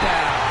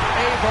touchdown.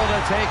 Able to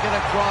take it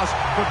across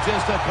from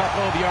just a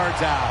couple of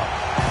yards out.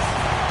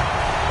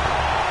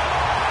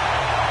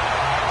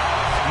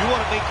 You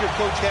want to make your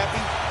coach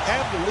happy?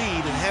 Have the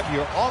lead and have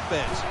your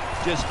offense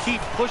just keep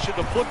pushing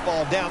the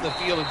football down the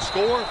field and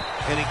score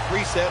and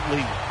increase that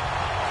lead.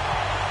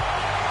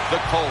 The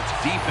Colts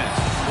defense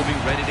will be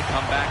ready to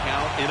come back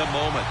out in a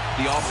moment.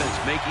 The offense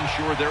making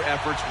sure their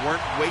efforts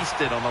weren't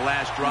wasted on the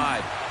last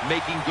drive,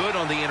 making good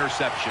on the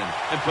interception,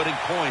 and putting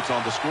points on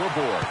the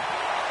scoreboard.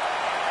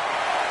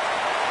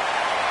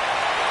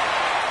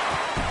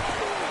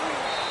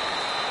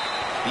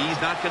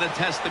 He's not going to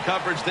test the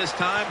coverage this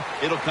time.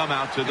 It'll come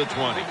out to the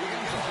 20.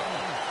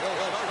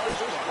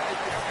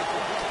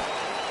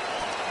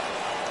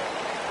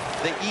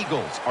 The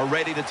Eagles are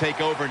ready to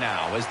take over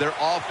now as their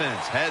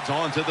offense heads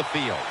onto the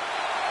field.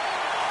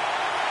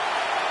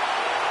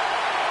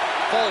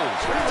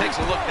 Foles takes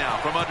a look now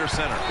from under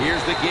center.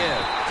 Here's the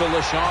give to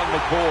LaShawn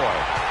McCoy.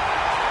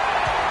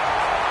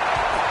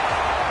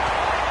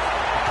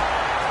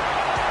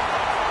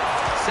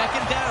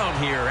 Second down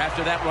here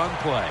after that run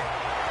play.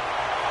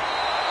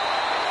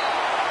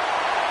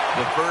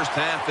 The first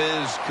half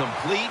is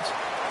complete.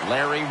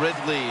 Larry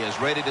Ridley is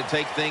ready to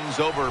take things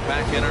over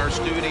back in our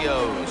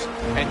studios.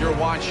 And you're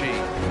watching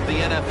the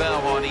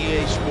NFL on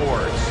EA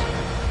Sports.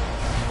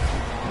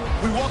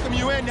 We welcome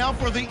you in now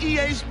for the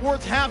EA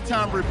Sports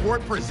Halftime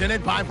Report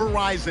presented by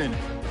Verizon.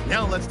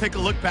 Now let's take a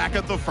look back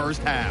at the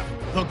first half.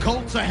 The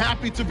Colts are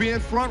happy to be in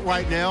front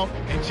right now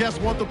and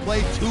just want to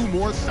play 2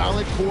 more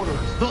solid quarters.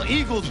 The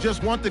Eagles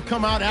just want to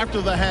come out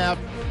after the half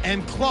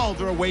and claw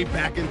their way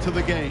back into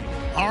the game.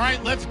 All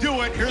right, let's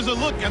do it. Here's a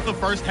look at the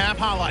first half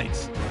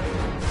highlights.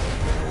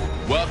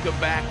 Welcome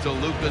back to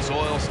Lucas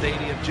Oil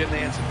Stadium. Jim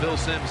Nantz and Bill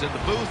Sims in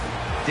the booth.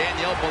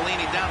 Danielle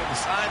Bellini down at the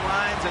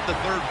sidelines, and the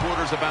third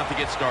quarter's about to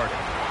get started.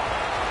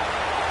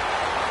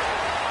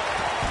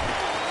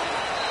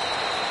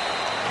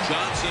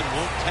 Johnson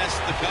won't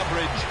test the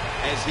coverage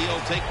as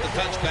he'll take the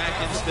touchback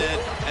instead,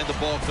 and the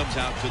ball comes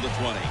out to the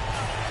 20.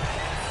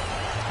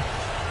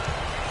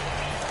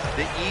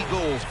 The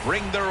Eagles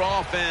bring their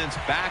offense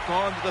back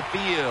onto the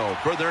field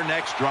for their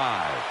next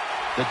drive.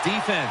 The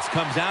defense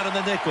comes out in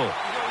the nickel.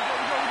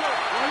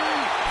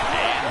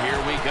 And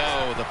here we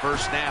go, the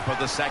first snap of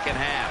the second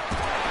half.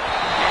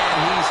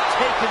 And he's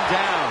taken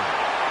down.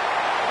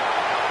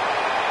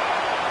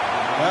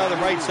 Well,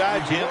 the right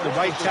side, Jim, the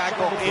right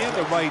tackle and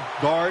the right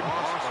guard.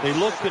 They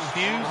look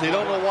confused. They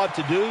don't know what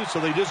to do, so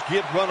they just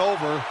get run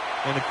over,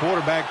 and the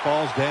quarterback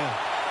falls down.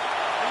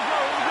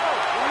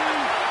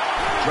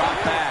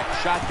 Drop back,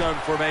 shotgun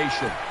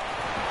formation.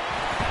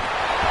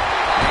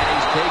 And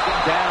he's taken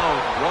down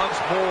once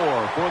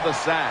more for the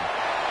sack.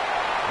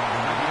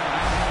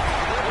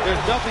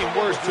 There's nothing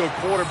worse to a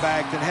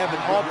quarterback than having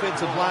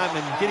offensive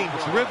linemen getting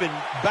driven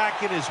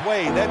back in his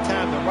way. That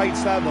time the right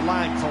side of the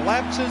line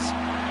collapses,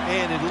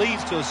 and it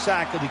leads to a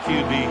sack of the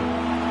QB.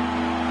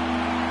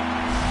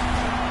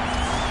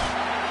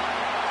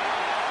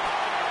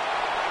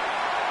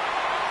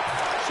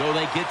 So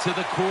they get to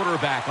the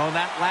quarterback on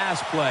that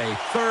last play.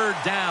 Third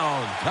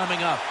down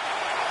coming up.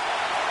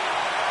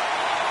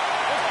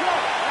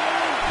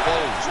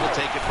 Foles will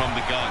take it from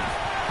the gun.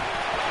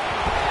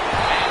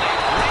 And they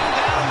bring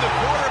down the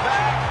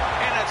quarterback,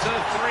 and it's a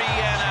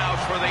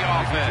 3-and-out for the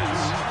offense.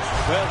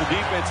 Well, the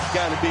defense has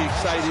got to be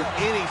excited.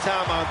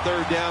 Anytime on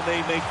third down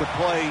they make the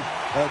play,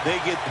 they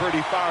get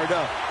pretty fired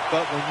up.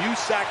 But when you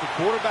sack a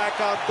quarterback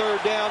on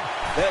third down,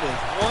 that is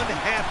one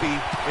happy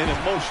and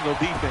emotional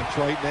defense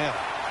right now.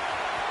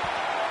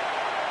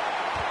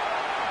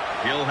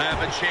 He'll have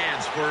a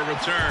chance for a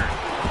return.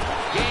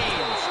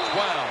 Gains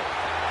 12.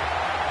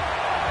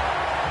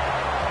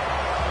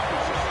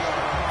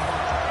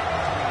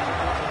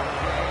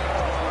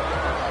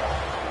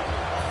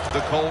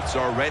 The Colts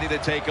are ready to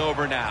take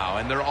over now,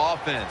 and their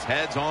offense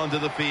heads onto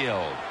the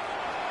field.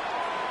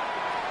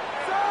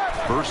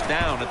 First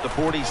down at the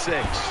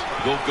 46.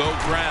 Will go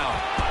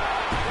ground.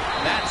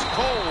 That's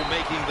Cole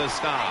making the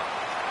stop.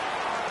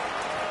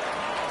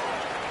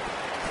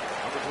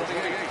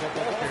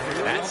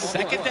 That's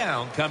second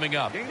down coming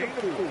up.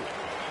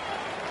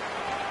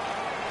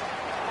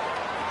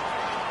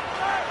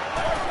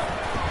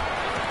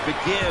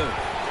 McGill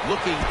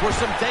looking for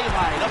some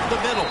daylight up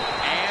the middle.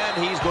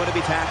 And he's going to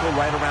be tackled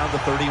right around the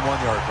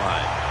 31-yard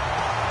line.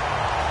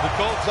 The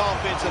Colts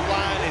offensive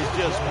line is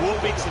just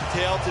whooping some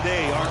tail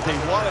today, aren't they?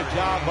 What a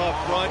job up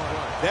front.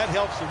 That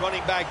helps the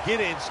running back get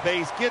in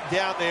space, get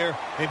down there,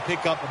 and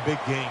pick up a big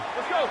gain.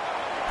 Let's go.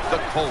 The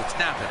Colts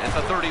snap it at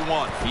the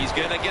 31. He's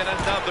going to get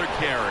another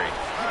carry.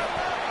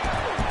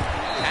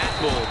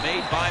 Tackle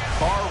made by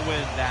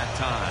Barwin that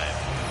time.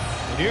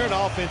 When you're an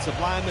offensive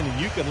lineman and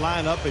you can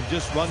line up and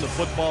just run the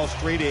football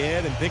straight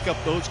ahead and pick up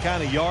those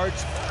kind of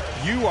yards,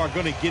 you are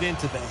going to get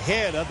into the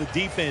head of the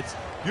defense.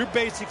 You're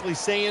basically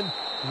saying,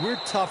 we're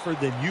tougher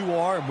than you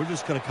are, and we're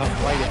just going to come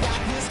right at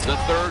you. The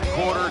third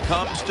quarter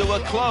comes to a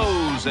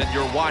close, and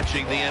you're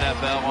watching the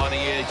NFL on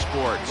EA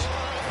Sports.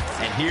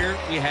 And here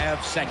we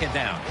have second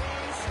down.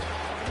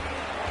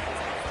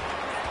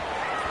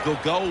 They'll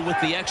go with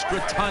the extra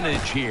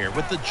tonnage here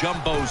with the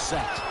jumbo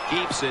set.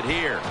 Keeps it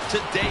here to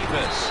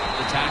Davis.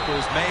 The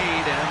tackle's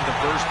made, and the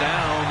first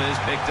down is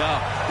picked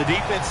up. The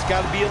defense has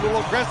got to be a little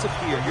aggressive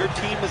here. Your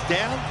team is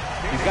down.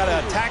 You've got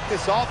to attack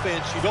this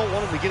offense. You don't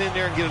want them to get in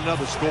there and get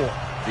another score.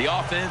 The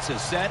offense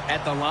is set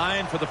at the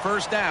line for the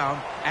first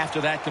down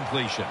after that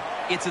completion.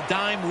 It's a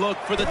dime look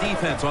for the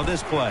defense on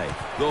this play.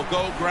 They'll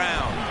go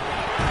ground.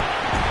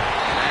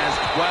 Has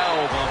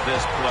 12 on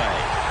this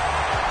play.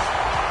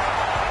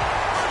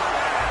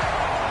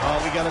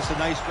 We got us a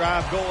nice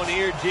drive going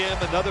here, Jim.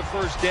 Another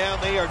first down.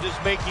 They are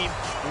just making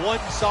one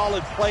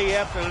solid play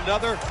after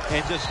another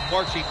and just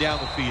marching down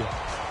the field.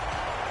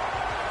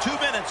 2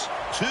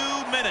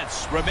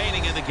 minutes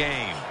remaining in the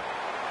game.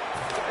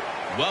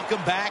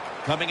 Welcome back.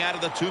 Coming out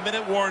of the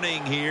 2-minute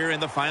warning here in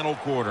the final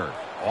quarter.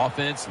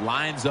 Offense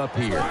lines up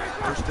here.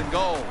 First and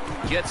goal.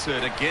 Gets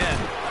it again.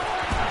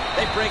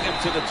 They bring him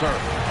to the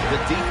turf. The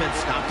defense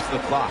stops the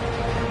clock.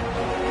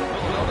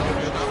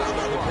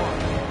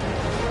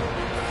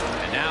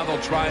 Now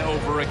they'll try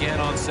over again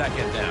on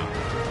second down.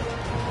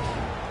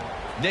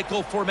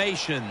 Nickel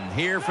formation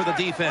here for the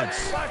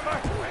defense.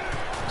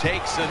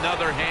 Takes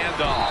another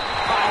handoff.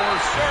 Power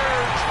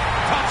surge.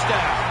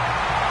 Touchdown.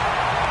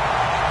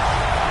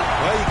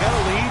 Well, you got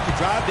to lead. You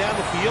drive down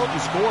the field. You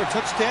score a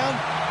touchdown.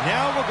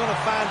 Now we're going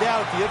to find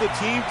out if the other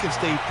team can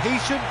stay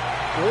patient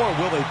or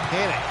will they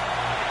panic.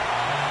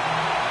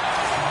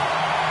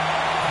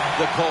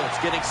 The Colts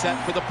getting set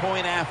for the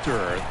point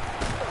after.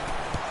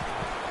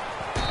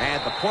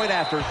 And the point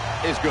after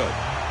is good.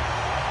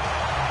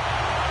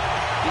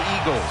 The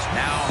Eagles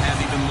now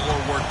have even more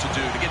work to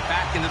do to get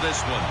back into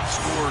this one.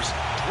 Scores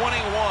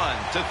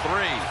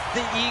 21-3.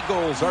 The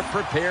Eagles are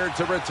prepared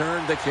to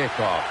return the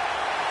kickoff.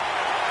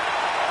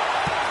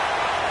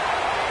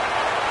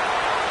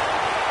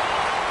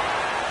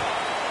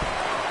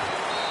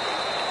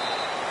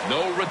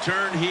 No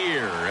return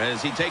here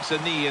as he takes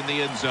a knee in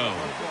the end zone.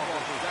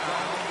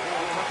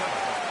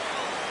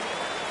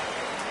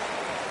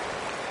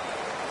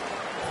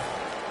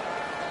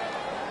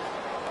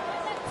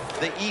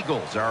 The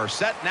Eagles are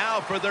set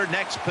now for their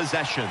next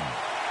possession.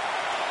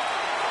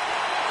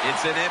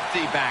 It's an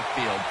empty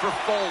backfield for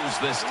Foles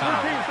this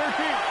time.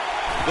 13.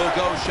 They'll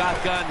go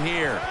shotgun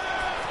here.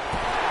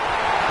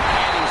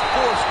 And he's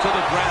forced to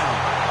the ground.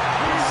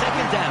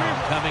 Second down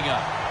coming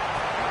up.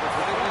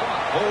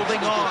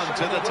 Holding on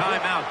to the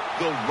timeout.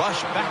 They'll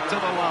rush back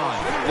to the line.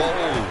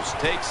 Foles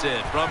takes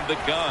it from the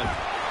gun.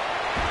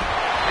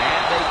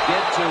 And they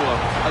get to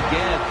him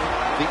again.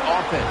 The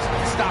offense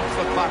stops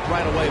the clock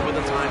right away with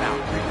a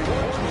timeout.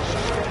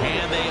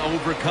 And they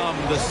overcome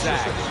the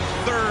sack.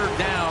 Third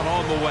down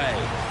on the way.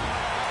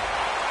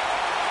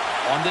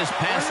 On this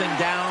passing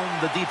down,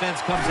 the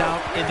defense comes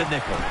out in the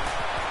nickel.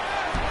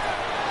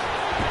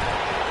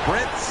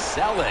 Brent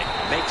Selleck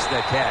makes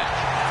the catch.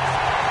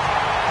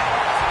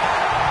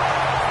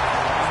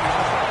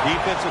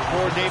 Defensive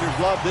coordinators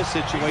love this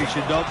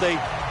situation, don't they?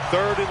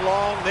 3rd and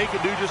long, they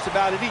can do just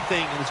about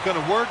anything, and it's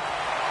going to work,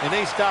 and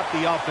they stop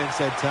the offense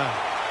that time.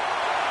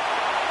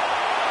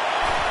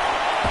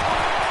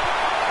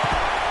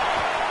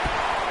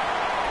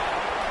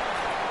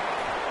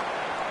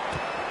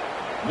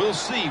 We'll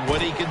see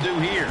what he can do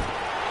here.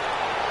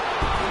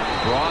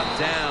 Brought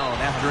down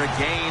after a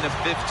gain of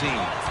 15.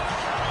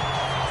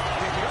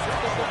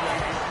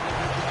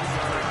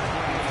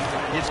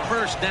 It's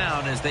first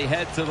down as they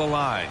head to the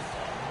line.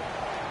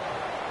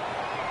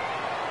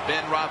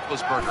 Ben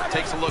Roethlisberger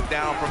takes a look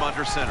down from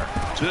under center.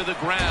 To the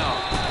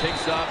ground.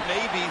 Picks up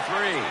maybe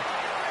 3.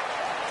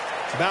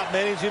 It's about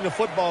managing the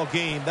football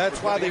game.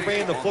 That's why they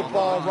ran the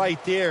football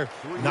right there.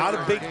 Not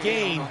a big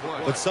gain,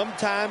 but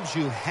sometimes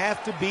you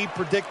have to be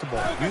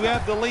predictable. You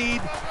have the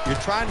lead. You're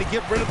trying to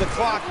get rid of the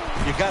clock.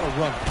 You got to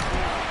run it.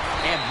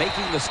 And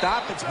making the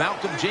stop, it's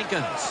Malcolm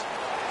Jenkins.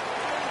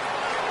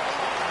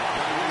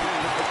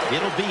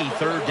 It'll be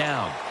 3rd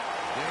down.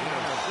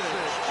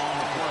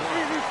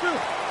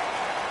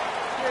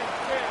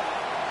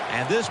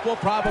 And this will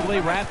probably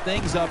wrap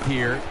things up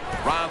here.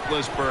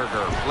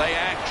 Roethlisberger, play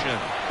action.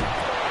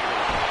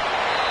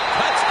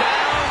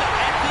 Touchdown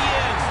at the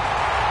end.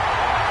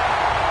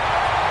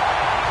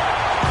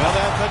 Well,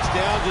 that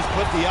touchdown just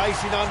put the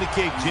icing on the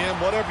cake, Jim,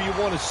 whatever you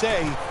want to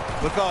say,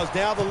 because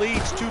now the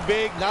lead's too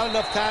big, not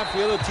enough time for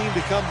the other team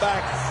to come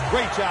back.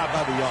 Great job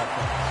by the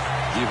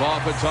offense. You've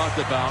often talked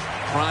about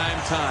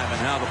prime time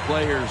and how the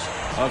players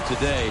of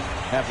today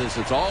have this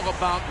 "it's all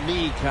about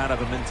me" kind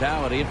of a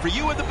mentality. And for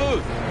you in the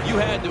booth, you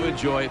had to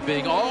enjoy it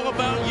being all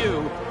about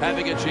you,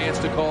 having a chance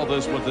to call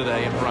this one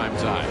today in prime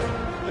time.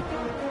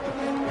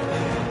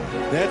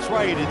 That's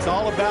right. It's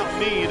all about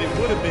me, and it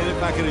would have been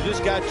if I could have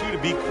just got you to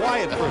be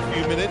quiet for a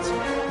few minutes.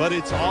 But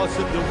it's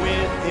awesome to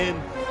win in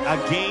a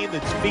game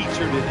that's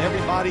featured in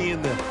everybody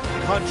in the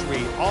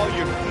country. All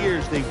your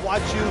peers, they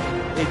watch you.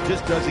 It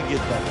just doesn't get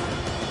better.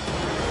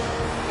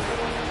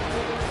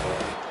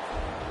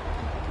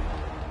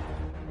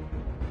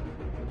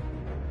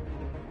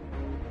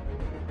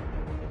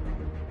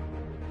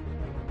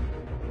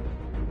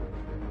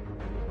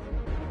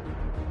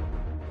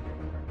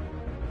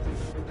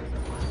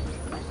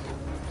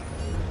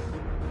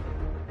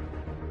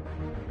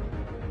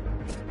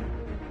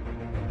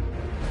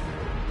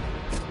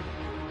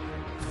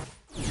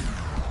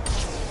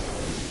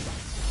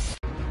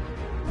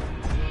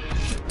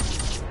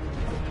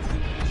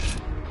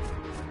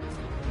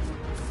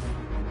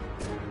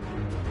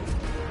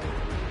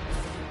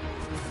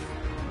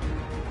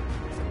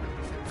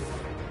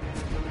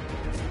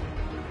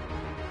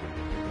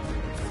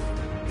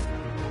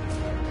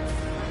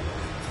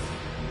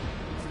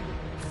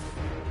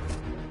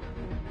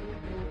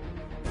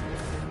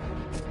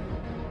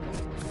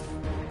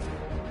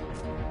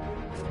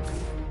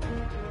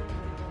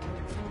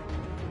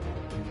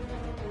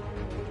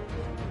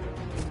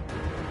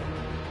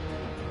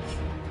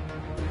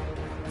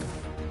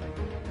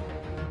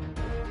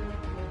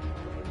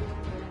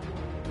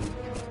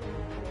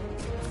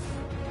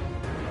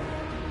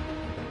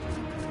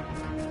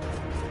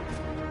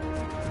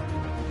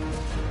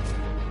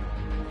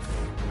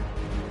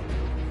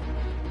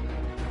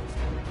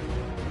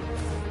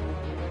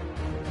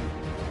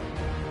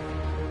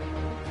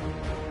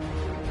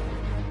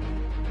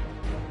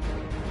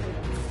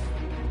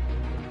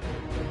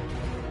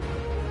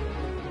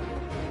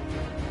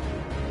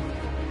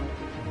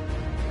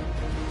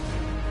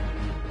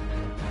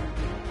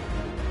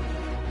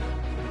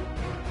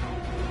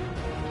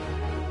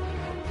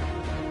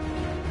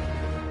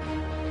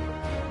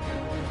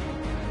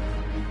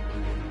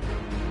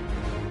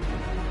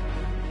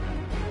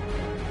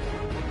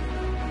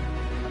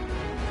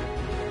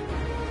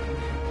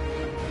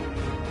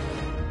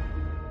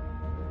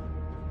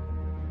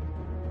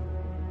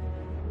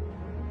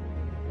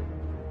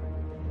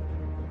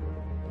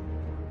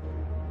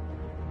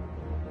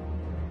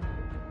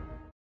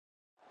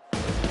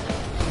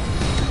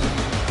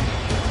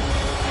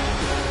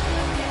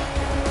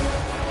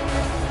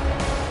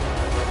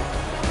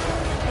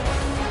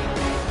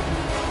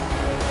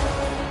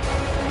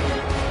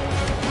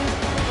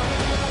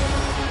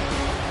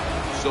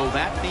 So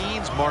that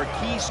means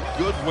Marquise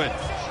Goodwin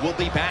will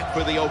be back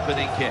for the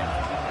opening kick.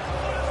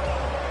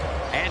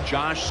 And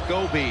Josh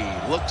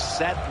Scobie looks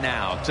set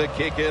now to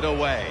kick it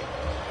away.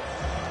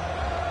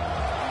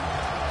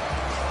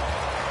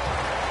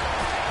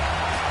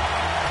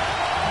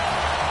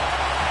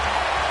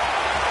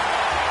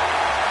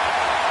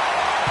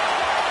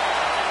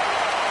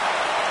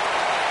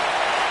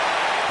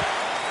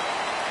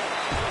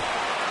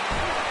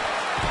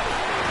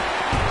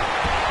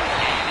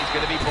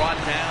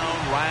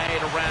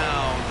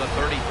 The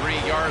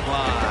 33-yard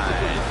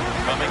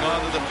line. Coming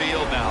onto the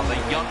field now, the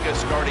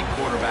youngest starting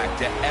quarterback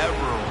to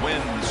ever win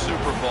the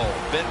Super Bowl,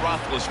 Ben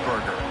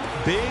Roethlisberger.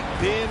 Big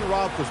Ben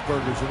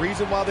Roethlisberger is the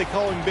reason why they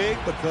call him big,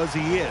 because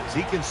he is.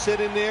 He can sit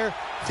in there,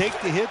 take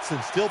the hits,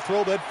 and still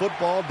throw that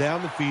football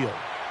down the field.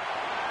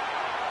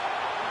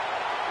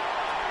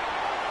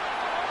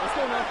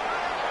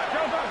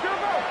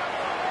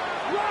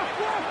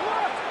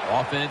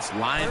 Offense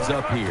lines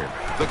up here.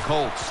 The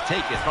Colts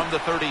take it from the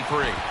 33.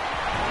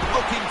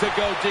 Looking to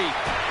go deep.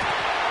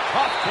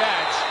 Tough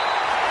catch.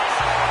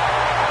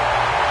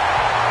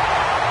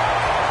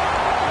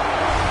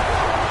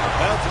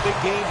 Well, it's a big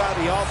game by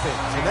the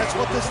offense, and that's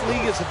what this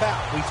league is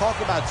about. We talk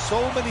about so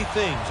many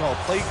things. Oh,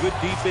 play good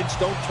defense,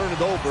 don't turn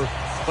it over.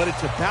 But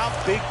it's about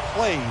big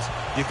plays.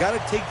 You got to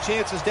take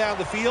chances down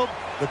the field.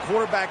 The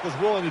quarterback was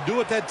willing to do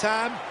it that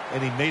time,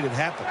 and he made it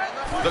happen.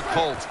 The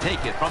Colts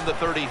take it from the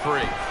 33.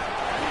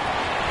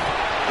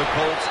 The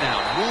Colts now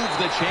move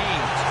the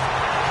chains.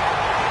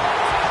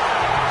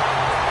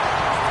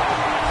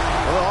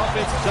 Well, the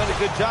offense has done a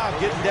good job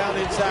getting down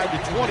inside the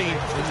 20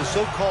 in the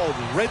so-called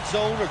red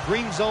zone or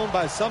green zone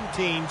by some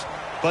teams.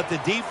 But the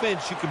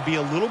defense, you can be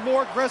a little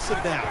more aggressive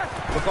now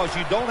because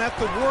you don't have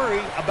to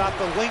worry about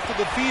the length of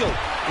the field.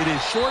 It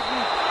is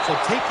shortened, so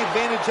take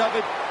advantage of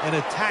it and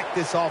attack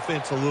this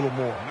offense a little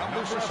more.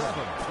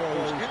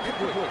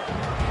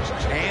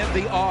 And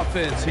the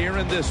offense here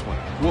in this one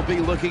will be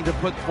looking to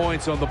put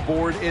points on the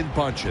board in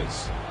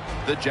bunches.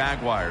 The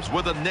Jaguars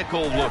with a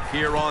nickel look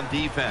here on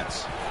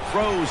defense.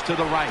 Throws to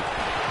the right.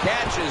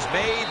 Catch is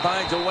made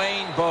by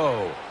Dwayne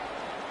Bowe.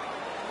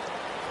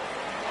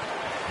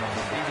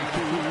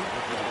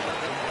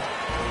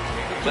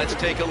 Let's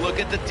take a look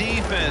at the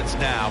defense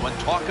now and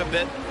talk a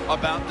bit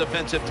about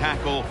defensive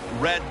tackle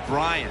Red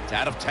Bryant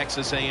out of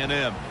Texas A&M.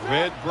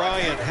 Red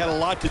Bryant had a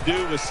lot to do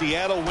with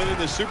Seattle winning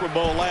the Super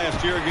Bowl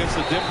last year against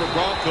the Denver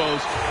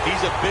Broncos.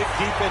 He's a big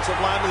defensive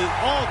lineman that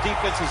all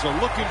defenses are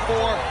looking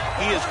for.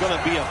 He is going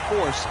to be a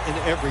force in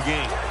every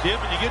game.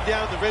 Jim, when you get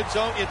down in the red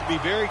zone, you have to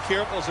be very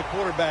careful as a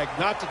quarterback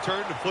not to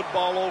turn the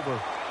football over.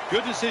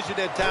 Good decision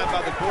that time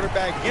by the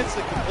quarterback. Gets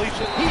the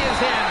completion. He is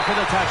in for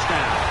the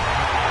touchdown.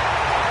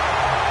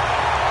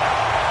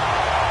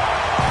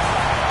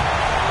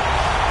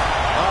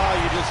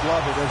 Just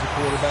love it as a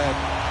quarterback.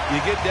 You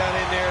get down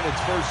in there and it's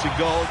first and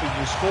goal and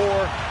you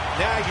score.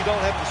 Now you don't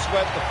have to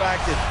sweat the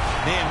fact that,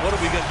 man, what are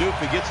we going to do if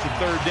it gets to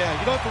third down?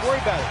 You don't have to worry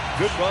about it.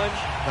 Good run,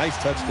 nice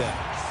touchdown.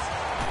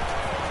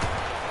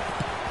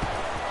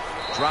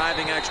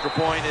 Driving extra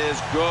point is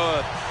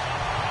good.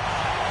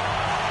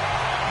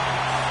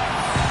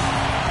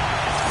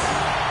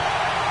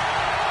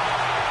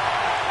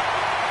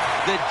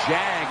 The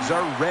Jags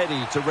are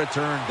ready to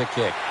return the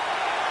kick.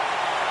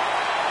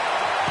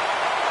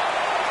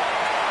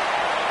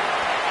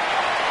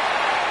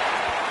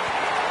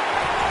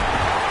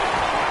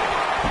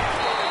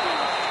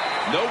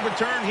 No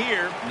return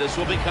here. This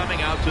will be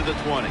coming out to the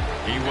 20.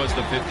 He was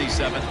the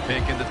 57th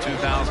pick in the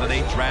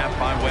 2008 draft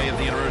by way of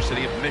the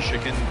University of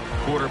Michigan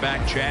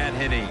quarterback Chad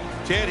Henne.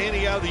 Chad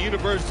Henne out of the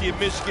University of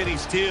Michigan.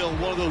 He's still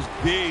one of those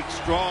big,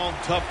 strong,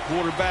 tough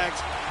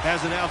quarterbacks.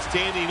 Has an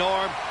outstanding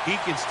arm. He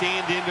can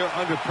stand in there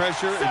under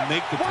pressure and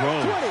make the throw.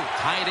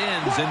 Tight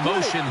ends in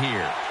motion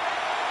here.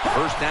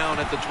 First down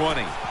at the 20.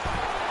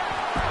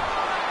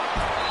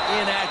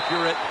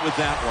 Inaccurate with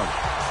that one.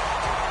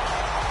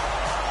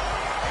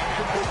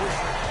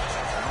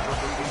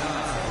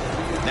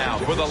 Now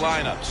for the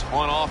lineups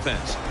on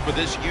offense. For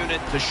this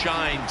unit to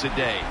shine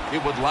today,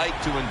 it would like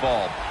to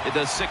involve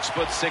the 6'6"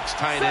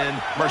 tight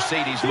end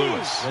Mercedes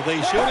Lewis. Well,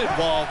 they should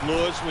involve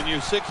Lewis. When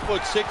you're 6'6"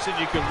 and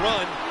you can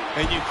run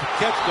and you can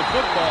catch the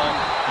football,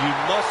 you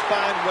must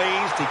find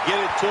ways to get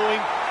it to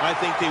him. I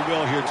think they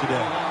will here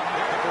today.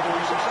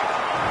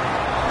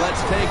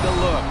 Let's take a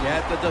look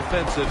at the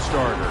defensive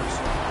starters.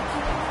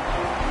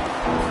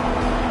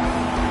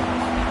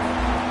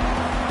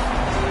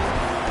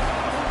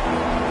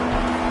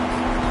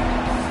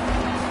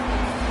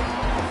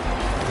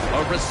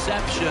 A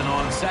reception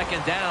on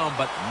second down,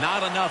 but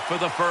not enough for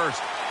the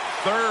first.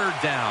 Third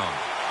down.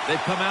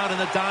 They've come out in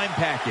the dime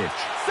package.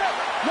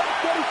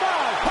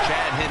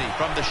 Chad Henne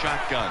from the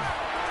shotgun.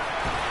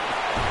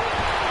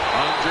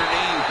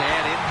 Underneath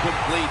and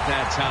incomplete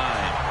that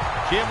time.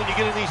 Jim, when you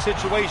get in these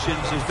situations,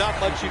 there's not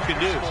much you can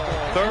do.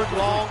 Third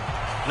long,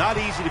 not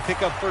easy to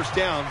pick up first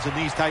downs in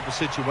these type of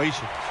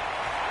situations.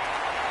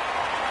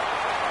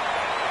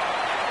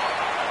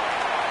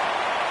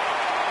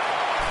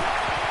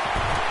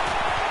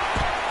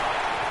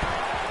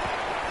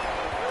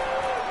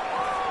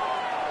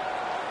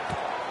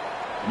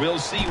 We'll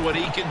see what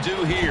he can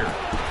do here.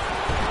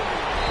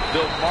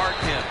 They'll mark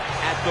him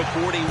at the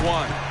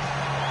 41.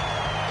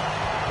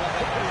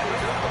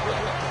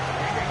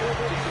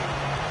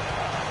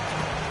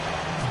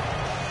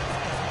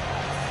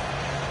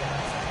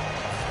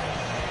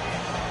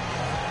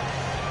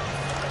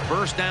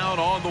 First down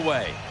on the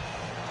way.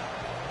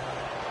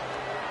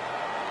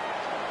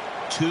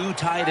 Two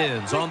tight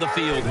ends on the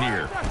field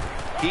here.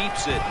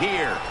 Keeps it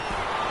here.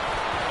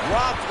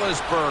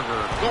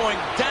 Roethlisberger going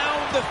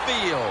down the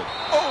field.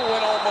 Oh,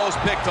 and almost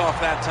picked off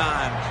that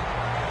time.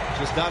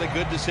 Just not a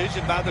good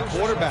decision by the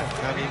quarterback.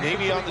 I mean,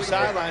 maybe on the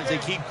sidelines they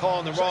keep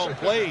calling the wrong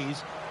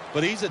plays,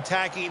 but he's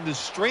attacking the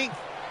strength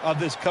of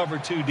this cover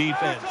 2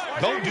 defense.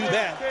 Don't do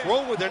that.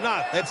 Throw where they're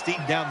not. That's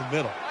deep down the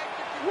middle.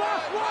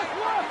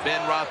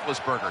 Ben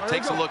Roethlisberger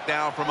takes a look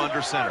down from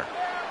under center.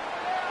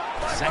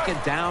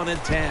 2nd down and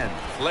 10.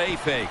 Play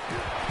fake.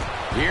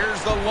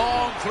 Here's the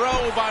long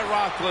throw by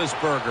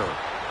Roethlisberger.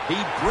 He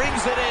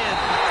brings it in.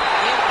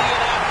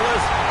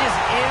 Indianapolis is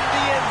in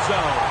the end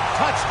zone.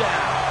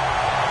 Touchdown.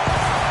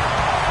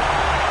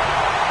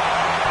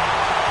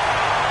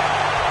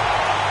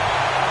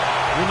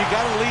 When you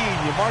got a lead,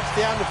 you march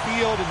down the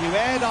field and you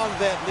add on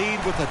that lead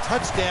with a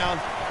touchdown,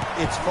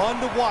 it's fun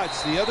to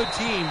watch the other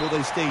team. Will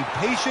they stay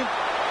patient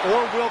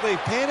or will they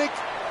panic?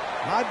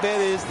 My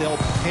bet is they'll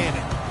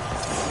panic.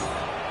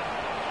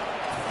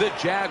 The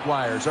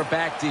Jaguars are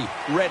back deep,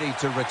 ready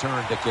to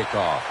return to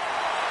kickoff.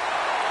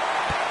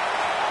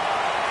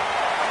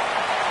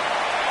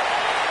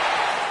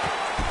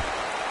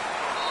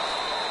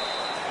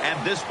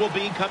 And this will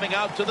be coming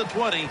out to the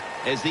 20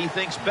 as he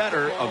thinks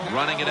better of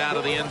running it out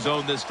of the end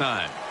zone this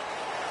time.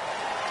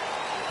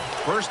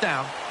 1st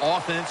down,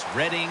 offense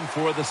readying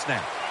for the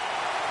snap.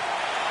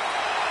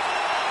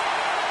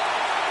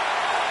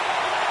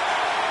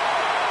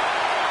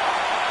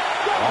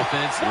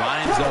 Offense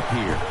lines up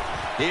here.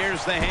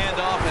 Here's the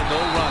handoff, and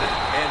they'll run it.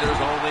 And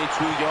there's only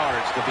 2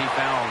 yards to be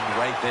found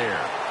right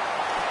there.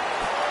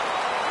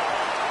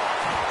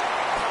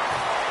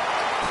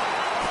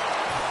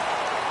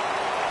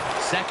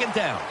 Second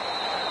down.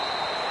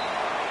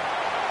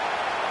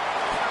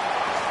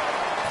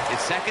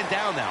 It's 2nd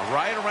down now,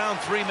 right around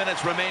 3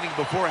 minutes remaining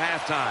before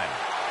halftime.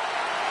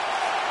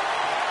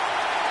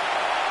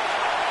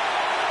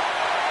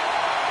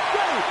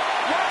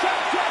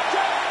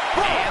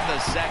 And the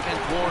 2nd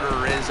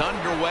quarter is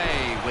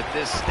underway with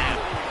this snap.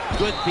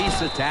 Good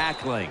piece of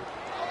tackling.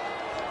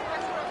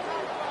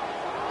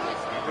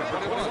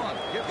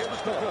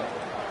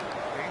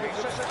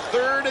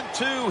 Third and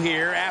 2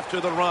 here after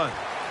the run.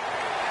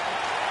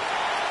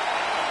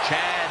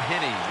 Chad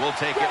Henne will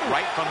take it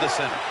right from the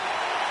center.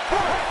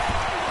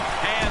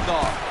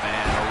 Handoff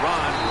and a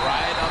run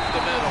right up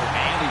the middle.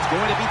 And he's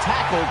going to be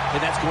tackled,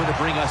 and that's going to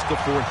bring us to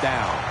 4th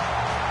down.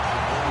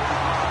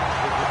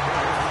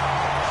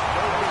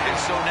 And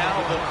so now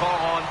they'll call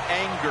on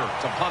Anger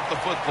to punt the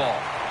football.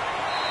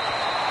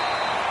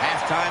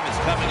 Halftime is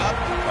coming up,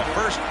 but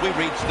first we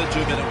reach the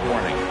 2-minute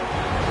warning.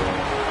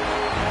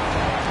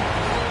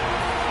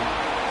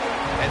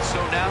 And so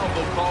now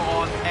they'll call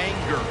on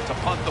Anger to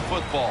punt the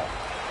football.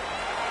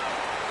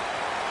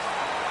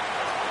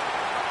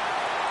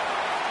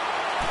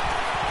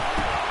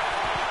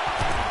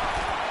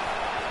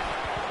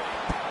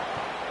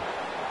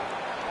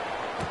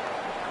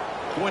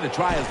 Going to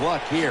try his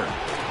luck here.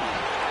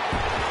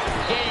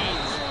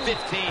 Gains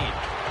 15.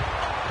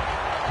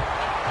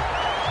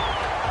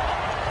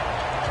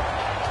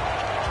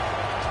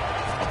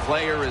 A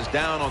player is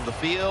down on the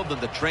field, and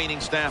the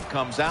training staff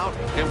comes out,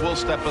 and we'll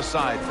step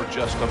aside for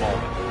just a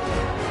moment.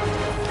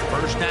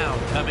 1st down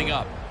coming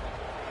up.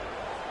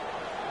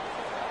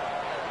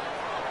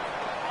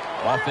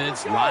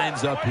 Offense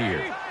lines up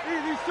here.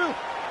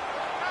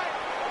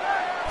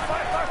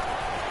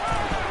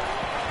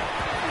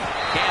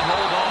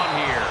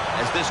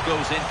 As this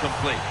goes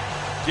incomplete.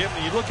 Jim,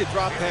 when you look at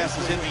drop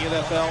passes in the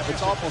NFL,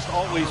 it's almost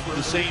always for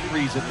the same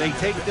reason. They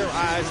take their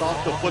eyes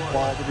off the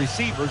football, the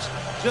receivers,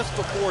 just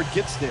before it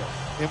gets there.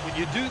 And when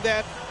you do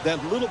that,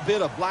 that little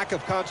bit of lack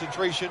of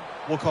concentration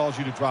will cause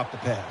you to drop the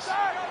pass.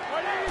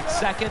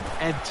 2nd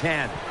and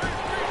 10.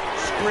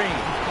 Screen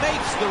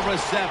makes the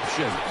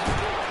reception.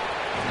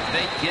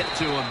 They get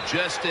to him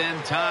just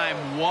in time,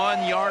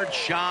 1 yard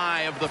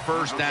shy of the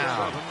 1st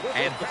down.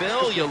 And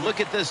Phil, you look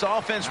at this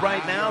offense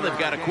right now, they've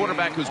got a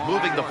quarterback who's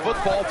moving the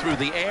football through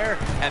the air,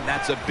 and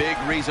that's a big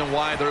reason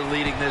why they're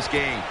leading this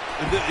game.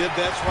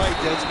 That's right.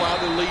 That's why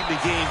they're leading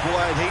the game.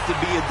 Boy, I'd hate to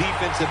be a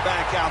defensive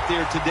back out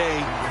there today.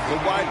 The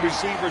wide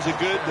receivers are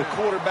good. The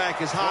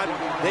quarterback is hot.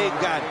 They've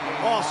got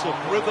awesome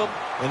rhythm,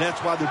 and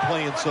that's why they're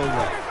playing so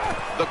well.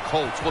 The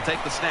Colts will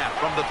take the snap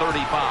from the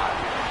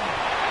 35.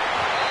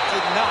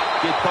 Did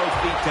not get both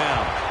feet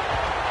down.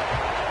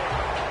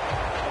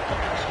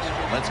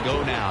 Let's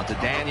go now to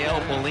Danielle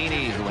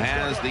Bellini, who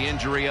has the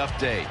injury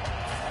update.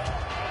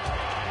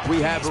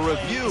 We have a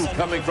review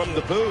coming from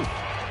the booth.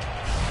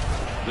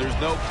 There's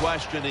no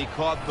question he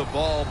caught the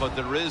ball, but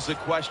there is a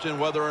question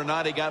whether or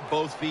not he got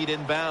both feet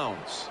in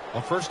bounds.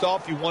 Well, first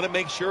off, you want to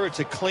make sure it's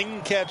a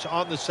clean catch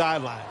on the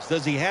sidelines.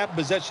 Does he have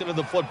possession of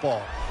the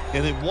football?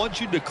 And then once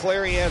you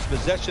declare he has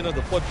possession of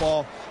the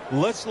football,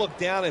 let's look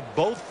down at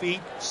both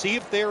feet, see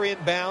if they're in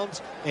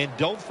bounds, and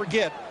don't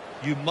forget,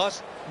 you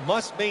must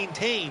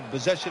maintain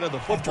possession of the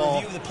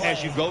football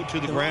as you go to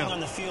the ground. On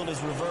the field is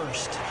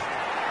reversed.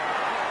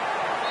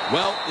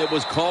 Well, it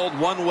was called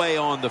one way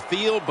on the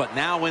field, but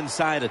now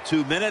inside of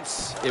 2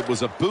 minutes, it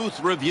was a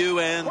booth review,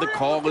 and the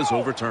call is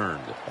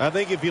overturned. I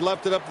think if you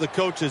left it up to the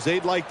coaches,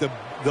 they'd like the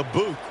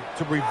booth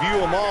to review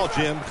them all,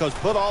 Jim, because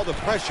put all the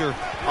pressure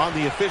on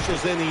the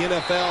officials in the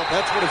NFL.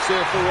 That's what it's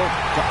there for,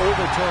 to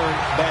overturn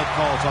bad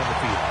calls on the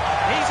field.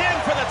 He's in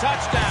for the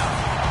touchdown.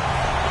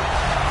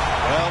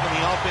 Well, when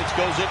the offense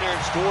goes in there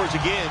and scores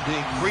again to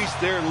increase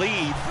their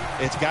lead,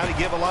 it's got to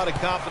give a lot of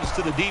confidence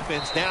to the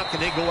defense. Now can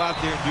they go out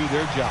there and do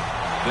their job?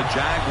 The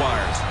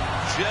Jaguars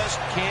just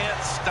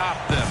can't stop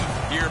them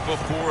here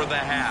before the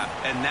half.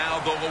 And now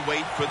they'll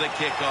wait for the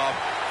kickoff,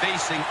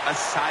 facing a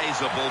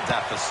sizable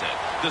deficit.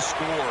 The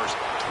score's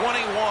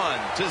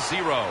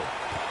 21-0.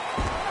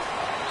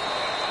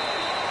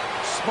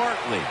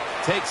 Smartly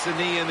takes the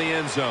knee in the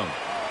end zone.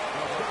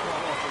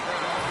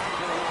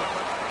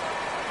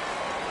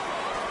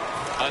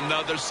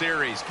 Another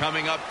series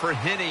coming up for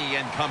Henney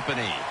and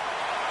company.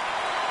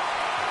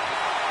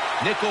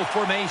 Nickel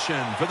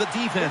formation for the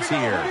defense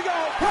here.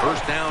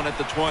 First down at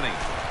the 20. The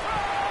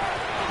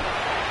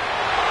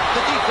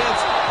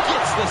defense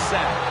gets the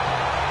sack.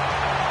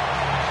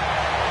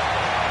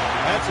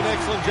 That's an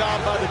excellent job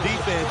by the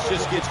defense.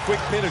 Just gets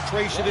quick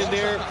penetration in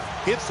there,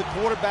 hits the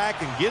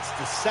quarterback, and gets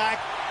the sack.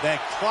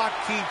 That clock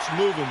keeps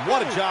moving.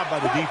 What a job by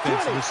the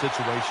defense in this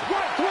situation.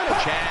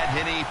 Chad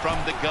Henne from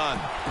the gun.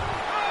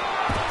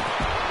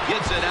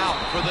 Gets it out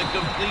for the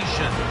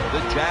completion. The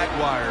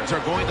Jaguars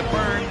are going to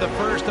burn the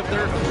first of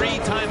their 3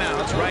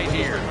 timeouts right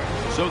here.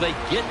 So they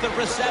get the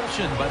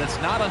reception, but it's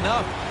not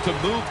enough to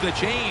move the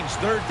chains.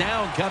 Third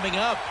down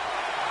coming up.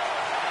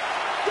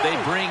 They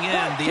bring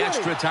in the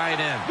extra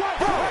tight end.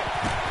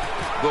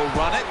 They'll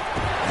run it.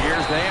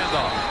 Here's the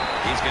handoff.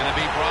 He's going to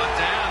be brought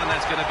down, and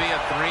that's going to be a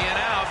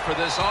 3-and-out for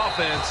this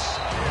offense.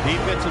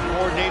 Defensive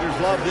coordinators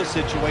love this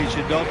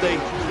situation, don't they?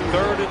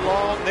 Third and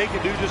long, they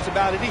can do just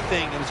about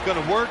anything, and it's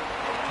going to work.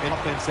 And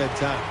offense that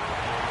time.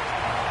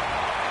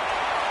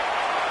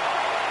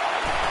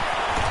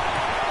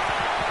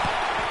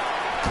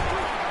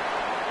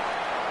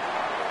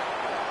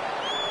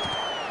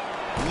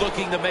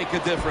 Looking to make a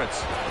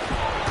difference.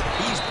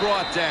 He's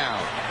brought down.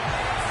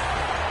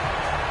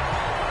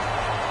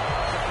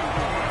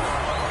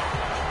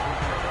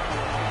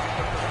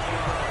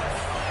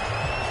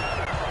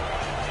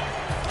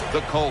 The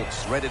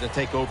Colts ready to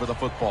take over the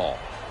football.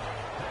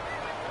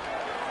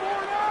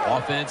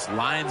 Offense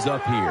lines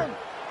up here.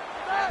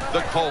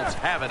 The Colts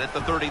have it at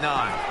the 39.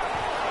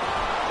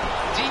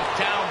 Deep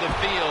down the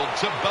field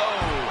to Bo.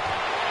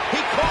 He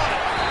caught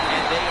it,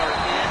 and they are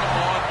in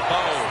on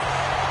Bo.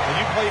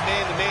 When you play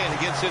man-to-man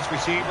against this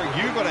receiver,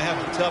 you're going to have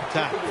a tough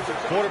time.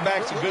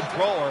 Quarterback's a good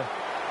thrower.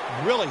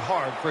 Really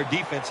hard for a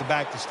defensive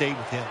back to stay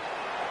with him.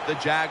 The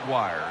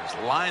Jaguars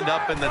lined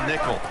up in the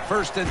nickel.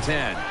 First and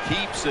 10.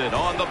 Keeps it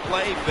on the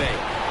play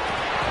fake.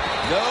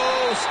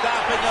 No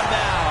stopping them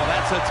now.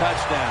 That's a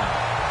touchdown.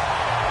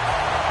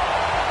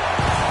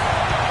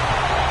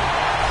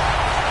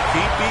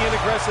 Keep being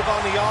aggressive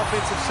on the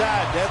offensive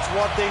side. That's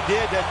what they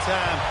did that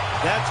time.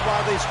 That's why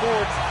they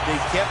scored. They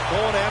kept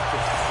going after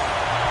it.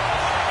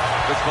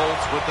 The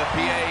Colts with the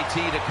PAT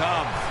to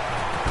come.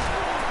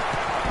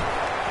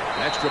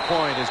 Extra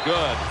point is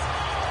good.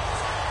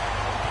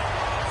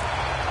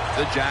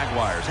 The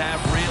Jaguars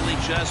have really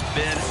just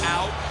been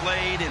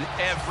outplayed in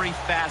every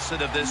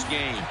facet of this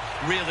game.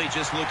 Really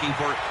just looking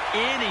for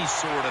any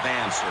sort of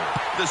answer.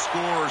 The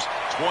score's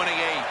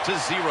 28-0.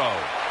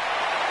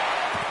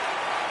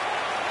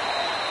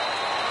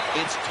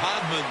 It's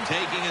Todman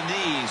taking a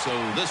knee, so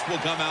this will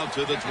come out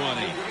to the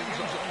 20.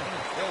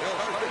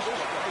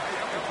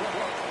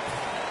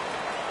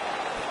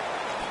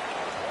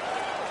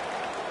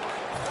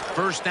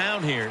 First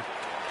down here.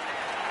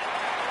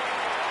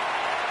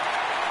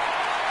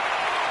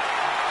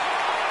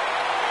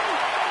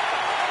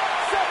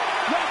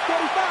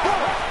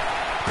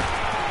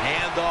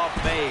 Handoff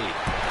made.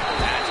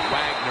 That's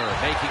Wagner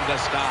making the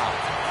stop.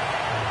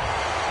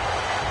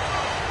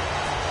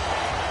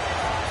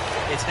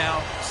 It's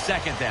now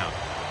second down.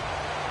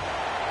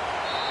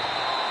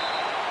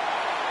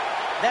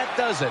 That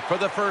does it for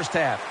the first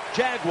half.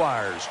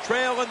 Jaguars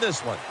trail in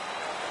this one.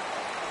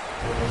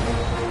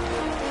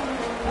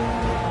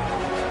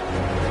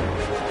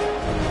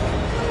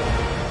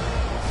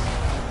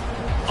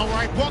 All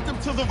right, welcome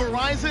to the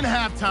Verizon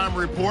Halftime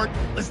Report.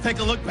 Let's take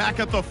a look back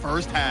at the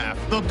first half.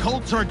 The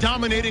Colts are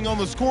dominating on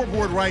the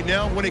scoreboard right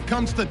now when it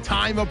comes to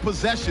time of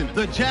possession.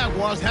 The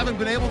Jaguars haven't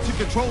been able to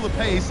control the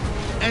pace,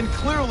 and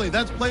clearly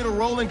that's played a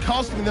role in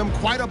costing them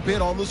quite a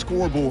bit on the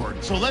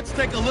scoreboard. So let's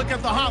take a look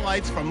at the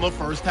highlights from the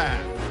first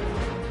half.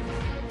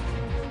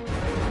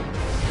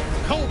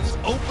 Colts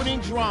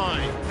opening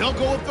drive. They'll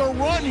go with their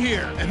run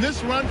here, and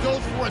this run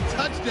goes for a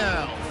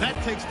touchdown. That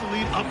takes the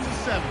lead up to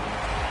 7.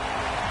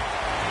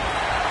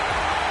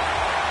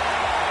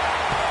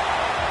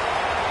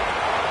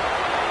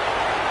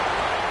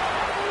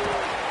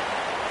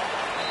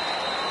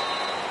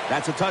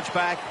 That's a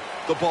touchback.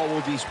 The ball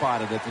will be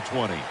spotted at the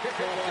 20.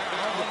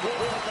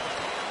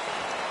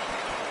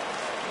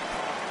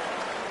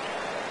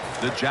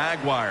 The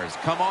Jaguars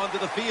come onto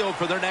the field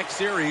for their next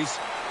series.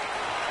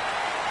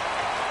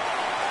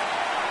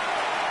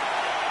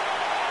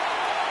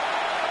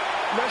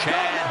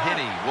 Chad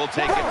Henne will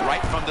take it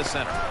right from the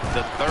center.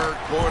 The third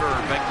quarter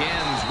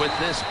begins with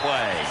this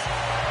play.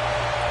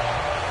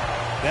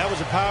 That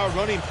was a power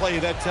running play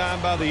that time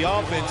by the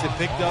offense. It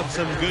picked up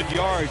some good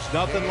yards.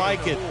 Nothing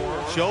like it.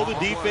 Show the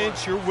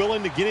defense you're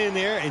willing to get in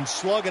there and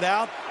slug it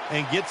out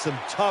and get some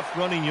tough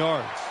running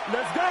yards.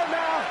 Let's go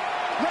now.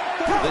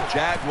 Let's go. The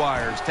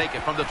Jaguars take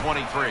it from the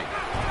 23.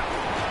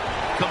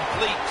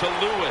 Complete to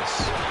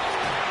Lewis.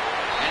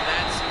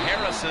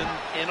 Mason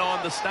in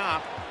on the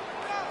stop.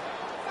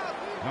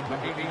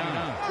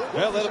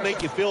 Well, that'll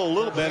make you feel a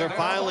little better.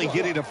 Finally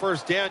getting a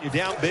first down. You're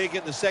down big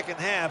in the second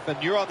half,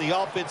 and you're on the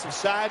offensive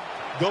side.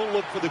 Don't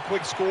look for the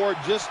quick score.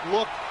 Just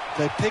look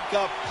to pick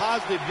up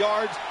positive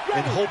yards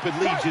and hope it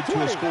leads you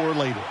to a score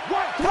later.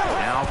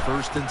 Now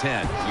 1st and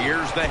 10.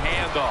 Here's the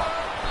handoff.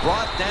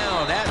 Brought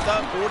down at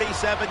the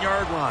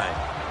 47-yard line.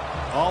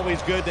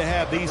 Always good to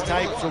have these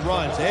types of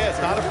runs. Yeah,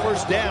 it's not a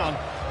first down,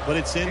 but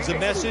it sends a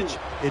message.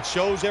 It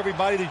shows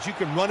everybody that you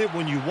can run it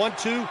when you want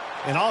to,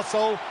 and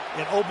also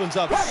it opens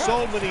up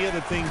so many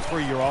other things for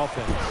your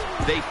offense.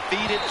 They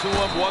feed it to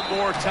him one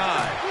more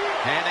time.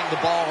 Handing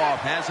the ball off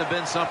hasn't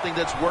been something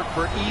that's worked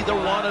for either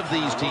one of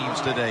these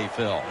teams today,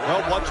 Phil.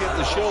 Well, what you have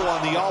to show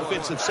on the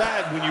offensive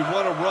side when you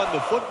want to run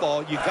the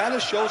football, you got to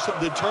show some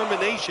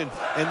determination,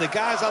 and the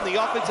guys on the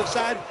offensive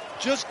side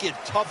just get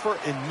tougher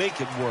and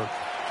make it work.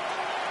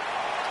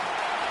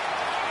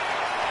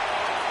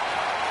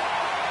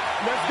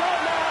 Let's go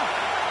now.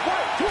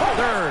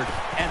 3rd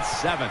and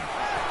 7.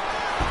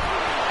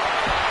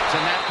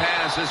 And that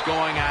pass is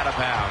going out of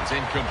bounds,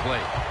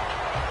 incomplete.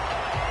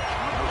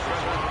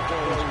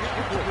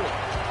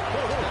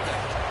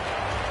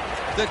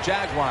 The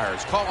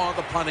Jaguars call on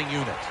the punting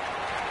unit.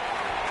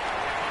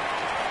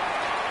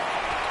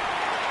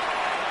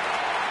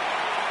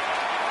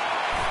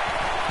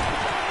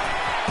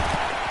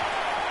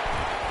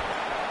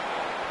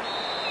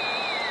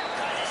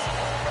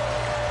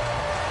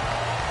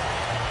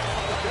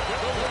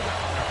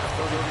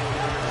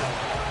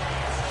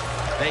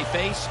 They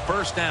face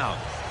 1st down.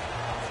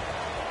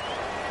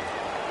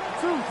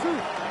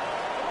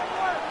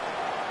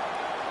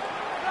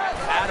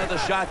 Out of the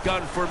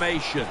shotgun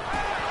formation.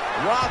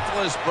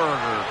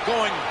 Roethlisberger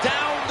going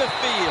down the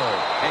field,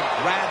 and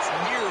Gratz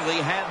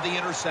nearly had the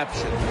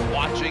interception.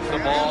 Watching the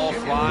ball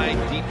fly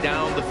deep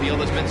down the field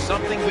has been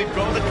something we've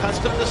grown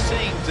accustomed to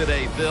seeing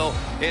today, Phil,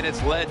 and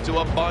it's led to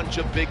a bunch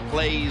of big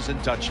plays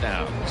and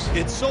touchdowns.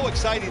 It's so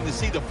exciting to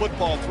see the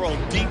football thrown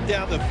deep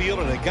down the field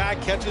and a guy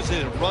catches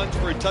it and runs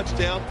for a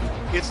touchdown.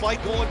 It's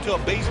like going to a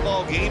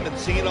baseball game and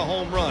seeing a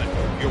home run.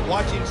 You're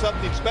watching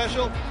something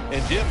special,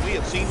 and Jim, we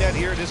have seen that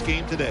here in this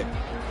game today.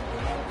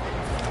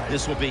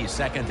 This will be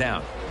 2nd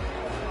down.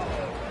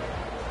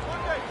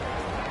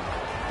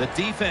 The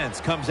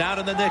defense comes out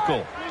in the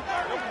nickel.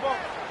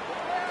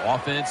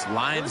 Offense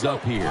lines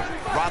up here.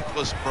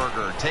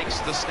 Roethlisberger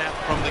takes the snap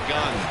from the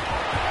gun.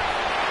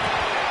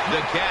 The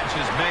catch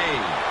is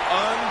made.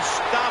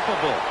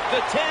 Unstoppable.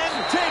 The 10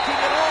 taking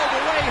it all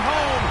the way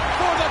home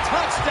for the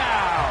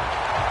touchdown.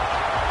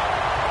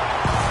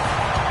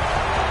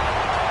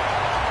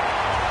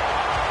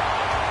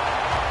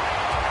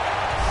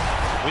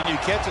 When you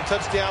catch a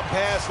touchdown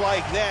pass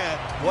like that,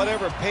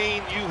 whatever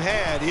pain you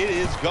had, it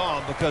is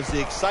gone because the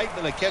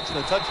excitement of catching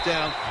a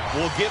touchdown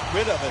will get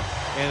rid of it.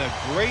 And a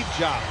great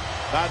job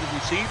by the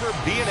receiver,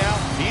 being out,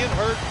 being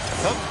hurt,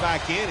 comes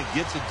back in and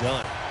gets it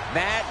done.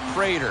 Matt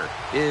Prater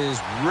is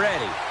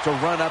ready to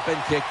run up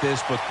and kick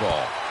this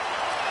football.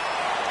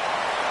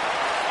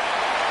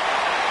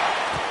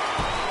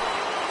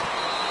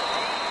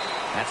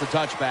 That's a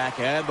touchback,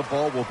 and the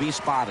ball will be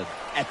spotted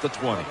at the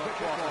 20.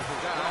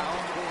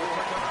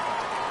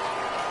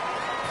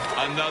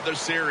 Another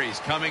series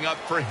coming up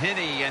for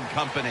Henney and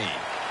company.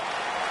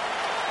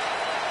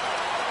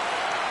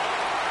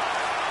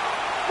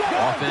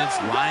 Offense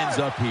lines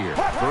up here.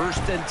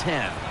 1st and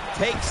 10.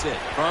 Takes it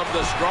from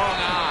the strong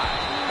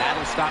eye.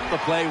 That'll stop the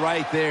play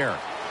right there.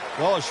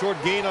 Well, a short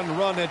gain on the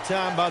run that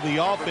time by the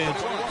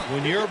offense.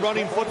 When you're a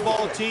running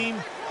football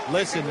team,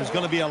 listen, there's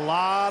going to be a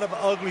lot of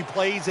ugly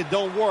plays that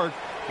don't work.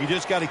 You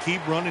just got to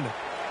keep running it.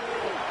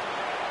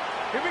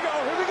 Here we go.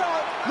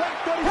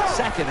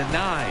 2nd and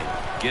 9.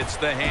 Gets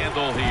the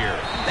handle here.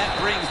 That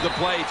brings the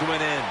play to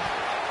an end.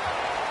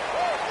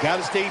 Got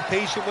to stay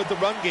patient with the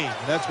run game.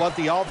 That's what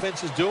the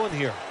offense is doing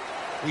here.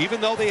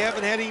 Even though they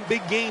haven't had any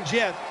big gains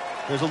yet,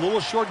 there's a little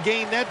short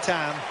gain that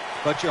time,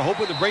 but you're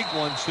hoping to break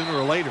one sooner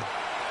or later.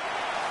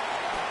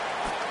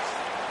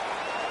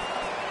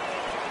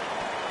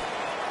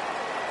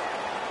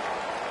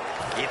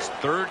 It's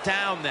 3rd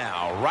down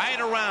now, right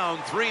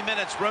around 3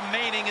 minutes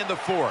remaining in the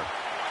 4th.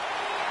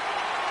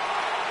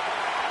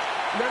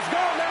 Let's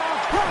go now.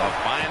 The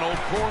final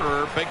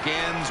quarter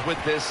begins with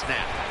this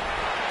snap.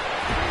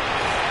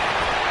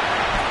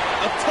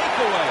 A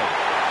takeaway.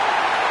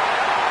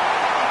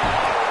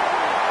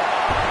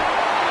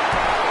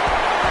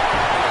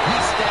 He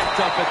stacked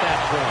up at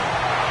that point.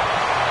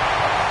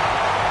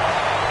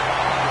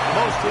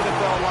 Most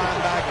NFL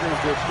linebackers,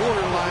 they're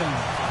borderline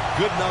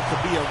good enough to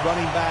be a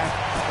running back,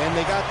 and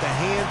they got the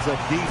hands of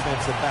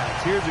defensive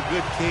backs. Here's a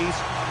good case.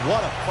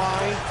 What a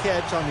fine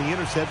catch on the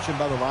interception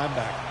by the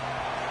linebacker.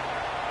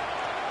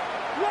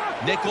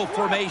 Nickel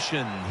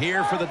formation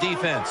here for the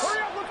defense.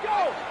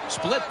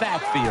 Split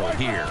backfield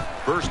here.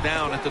 1st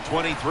down at the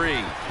 23.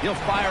 He'll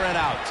fire it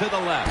out to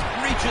the left.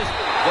 Reaches.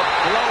 The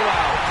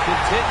blowout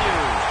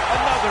continues.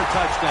 Another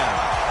touchdown.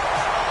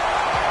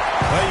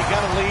 Well, you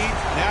got a lead.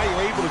 Now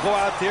you're able to go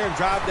out there and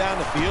drive down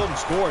the field and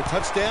score a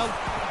touchdown.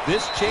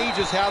 This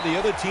changes how the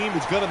other team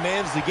is going to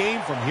manage the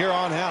game from here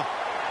on out.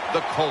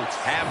 The Colts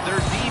have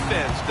their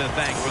defense to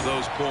thank for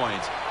those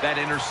points.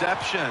 That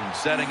interception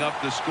setting up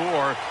the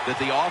score that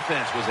the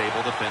offense was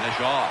able to finish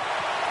off.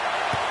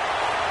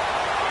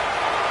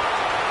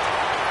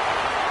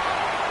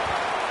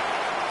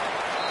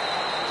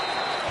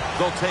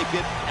 They'll take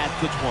it at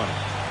the 20.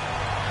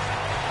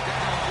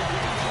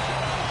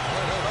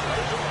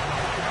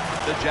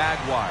 The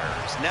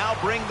Jaguars now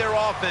bring their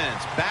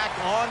offense back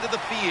onto the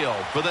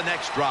field for the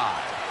next drive.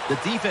 The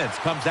defense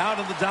comes out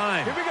on the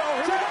dime. Here we go.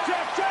 Check.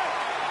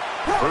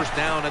 First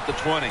down at the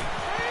 20.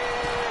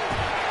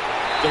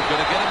 They're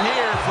going to get him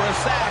here for a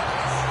sack.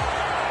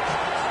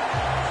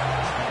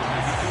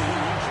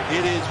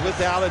 It is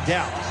without a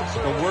doubt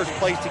the worst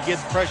place to get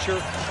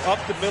pressure up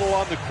the middle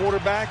on the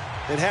quarterback.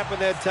 It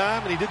happened that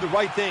time, and he did the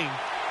right thing.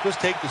 Just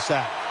take the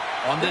sack.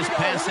 On this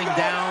passing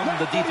down,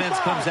 the defense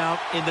comes out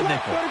in the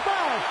nickel.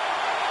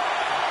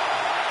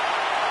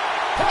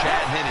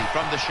 Chad Henne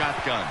from the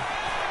shotgun.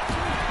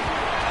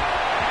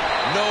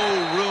 No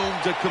room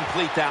to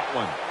complete that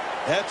one.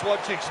 That's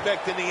what you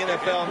expect in the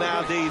NFL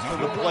nowadays from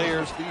the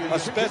players,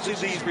 especially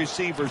these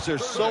receivers. They're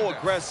so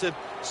aggressive,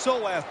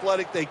 so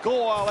athletic. They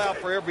go all out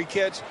for every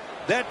catch.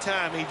 That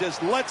time, he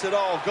just lets it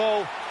all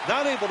go.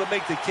 Not able to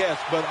make the catch,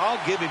 but I'll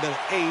give him an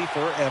A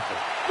for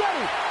effort.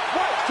 Ready.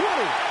 20.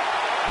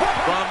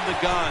 From the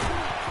gun.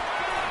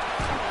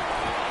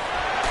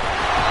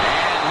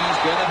 And he's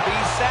going to be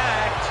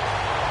sacked.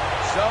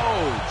 So,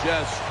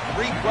 just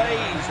 3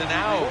 plays and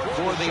out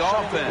for the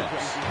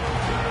offense.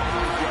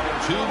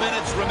 2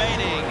 minutes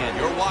remaining, and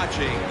you're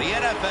watching the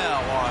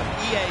NFL on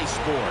EA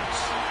Sports.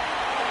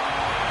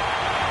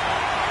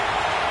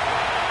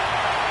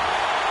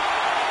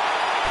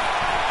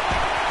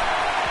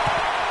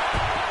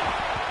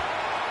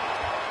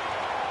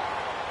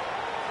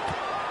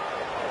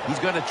 He's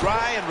going to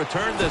try and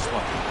return this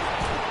one.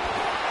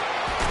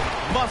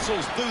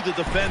 Muscles through the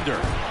defender.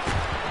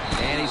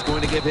 And he's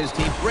going to give his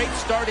team great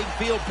starting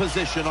field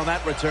position on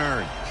that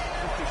return.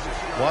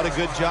 What a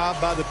good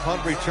job by the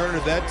punt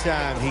returner that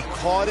time. He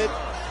caught it,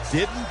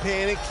 didn't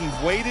panic. He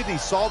waited. He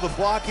saw the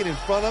blocking in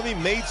front of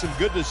him, made some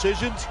good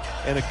decisions,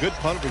 and a good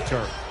punt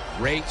return.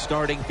 Great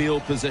starting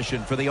field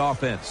position for the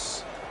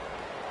offense.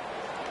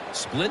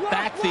 Split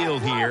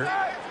backfield here.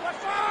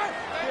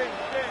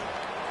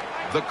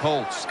 The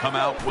Colts come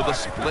out with a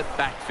split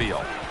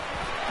backfield.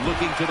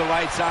 Looking to the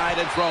right side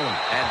and throwing.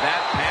 And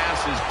that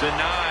pass is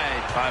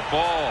denied by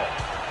Ball.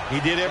 He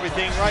did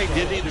everything right,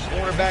 didn't he? The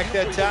cornerback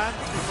that time.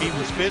 He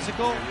was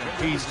physical.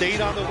 He stayed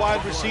on the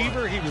wide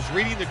receiver. He was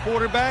reading the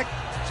quarterback,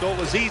 so it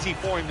was easy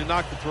for him to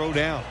knock the throw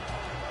down.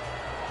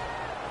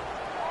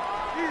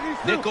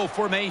 Nickel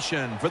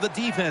formation for the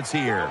defense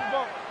here.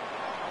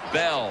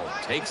 Bell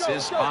takes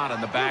his spot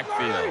in the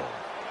backfield.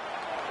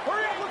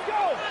 Hurry up, let's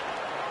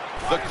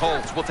go. The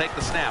Colts will take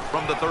the snap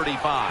from the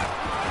 35.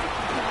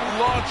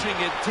 Launching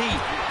it deep.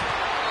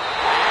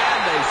 And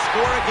they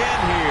score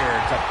again here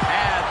to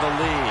pad the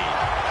lead.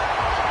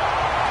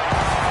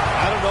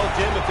 I don't know,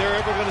 Tim, if they're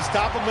ever going to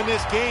stop him in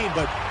this game,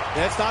 but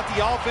that's not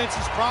the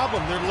offense's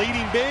problem. They're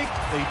leading big.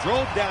 They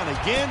drove down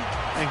again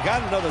and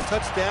got another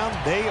touchdown.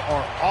 They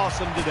are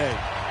awesome today.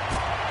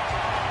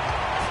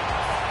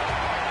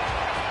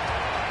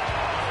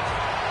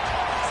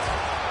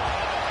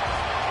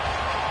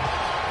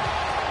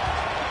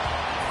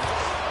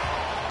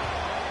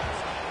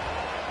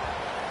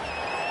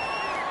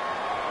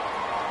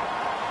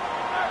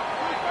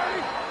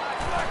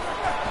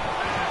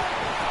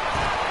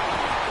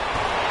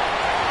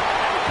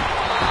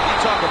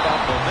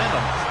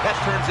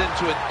 Turns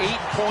into an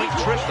 8-point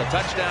trip, the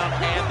touchdown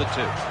and the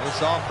 2.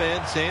 This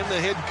offense and the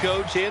head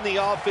coach and the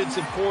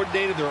offensive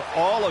coordinator, they're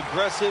all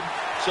aggressive.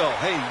 So,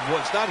 hey, well,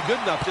 it's not good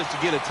enough just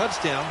to get a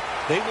touchdown.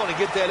 They want to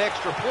get that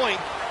extra point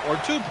or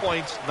 2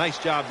 points. Nice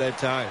job that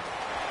time.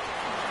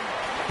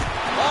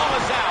 Ball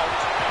is out.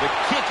 The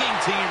kicking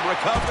team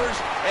recovers,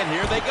 and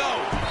here they go.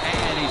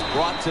 And he's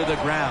brought to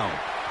the ground.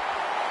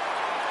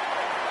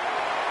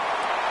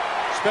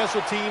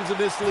 Special teams in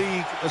this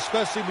league,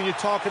 especially when you're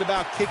talking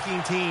about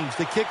kicking teams.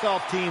 The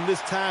kickoff team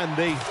this time,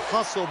 they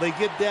hustle, they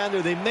get down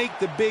there, they make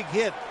the big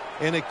hit,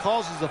 and it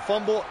causes a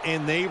fumble,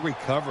 and they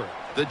recover.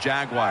 The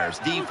Jaguars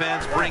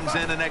defense brings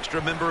in an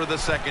extra member of the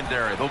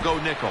secondary. They'll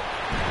go nickel.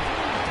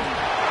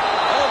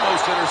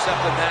 Almost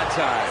intercepted that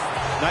time.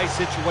 Nice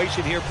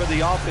situation here for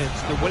the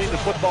offense. They're winning the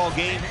football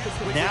game.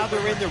 Now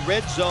they're in the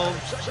red zone.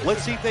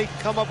 Let's see if they can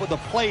come up with a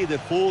play that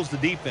fools the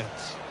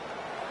defense.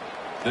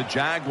 The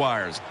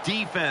Jaguars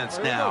defense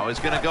now is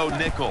going to go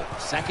nickel.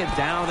 Second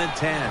down and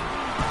 10.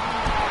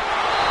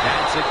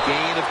 That's a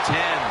gain of 10.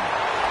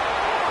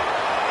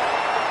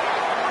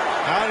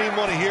 I don't even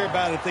want to hear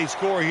about it if they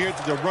score here.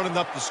 They're running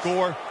up the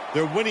score.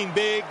 They're winning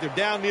big. They're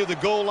down near the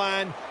goal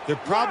line. They're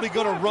probably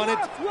going to run it.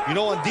 You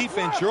know, on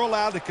defense, you're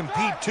allowed to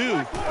compete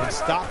too and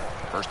stop.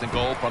 First and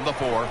goal from the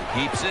 4.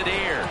 Keeps it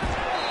here.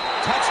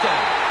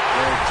 Touchdown.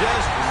 They're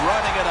just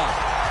running it up.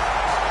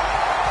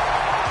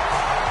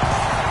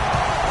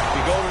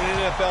 Go to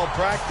an NFL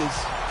practice,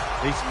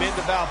 They spend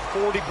about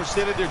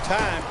 40% of their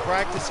time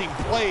practicing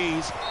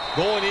plays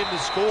going in to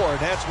score, and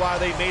that's why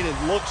they made it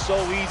look so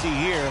easy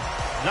here.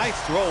 Nice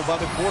throw by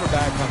the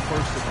quarterback on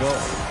first and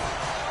goal.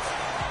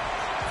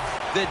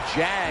 The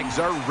Jags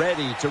are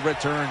ready to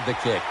return the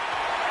kick.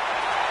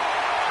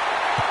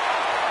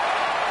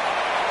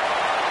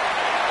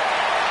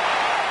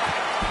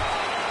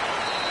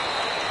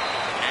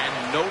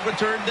 And no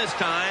return this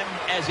time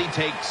as he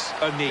takes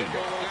a knee.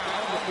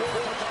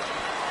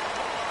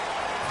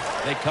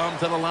 They come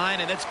to the line,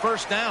 and it's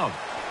first down.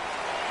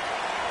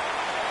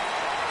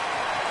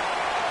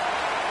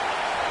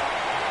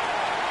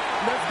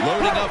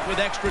 Loading up with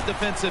extra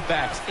defensive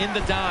backs in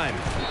the dime.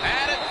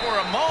 At it for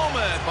a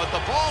moment, but the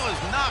ball is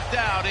knocked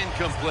out,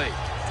 incomplete.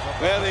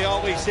 Well, they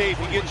always say if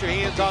you get your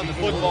hands on the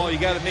football, you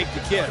got to make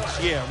the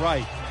catch. Yeah,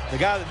 right. The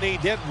guy that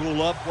made that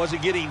rule up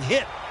wasn't getting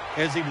hit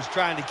as he was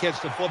trying to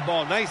catch the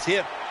football. Nice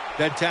hit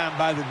that time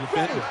by the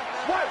defender.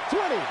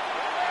 20.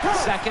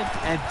 Second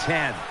and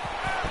 10.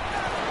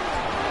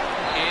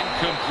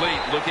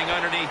 Incomplete, looking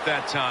underneath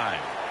that time.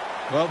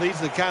 Well, these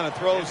are the kind of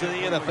throws in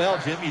the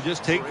NFL, Jim, you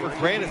just take for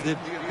granted that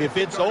if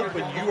it's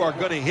open, you are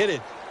going to hit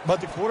it.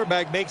 But the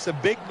quarterback makes a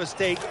big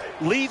mistake,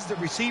 leads the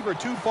receiver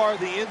too far to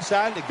the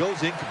inside, and it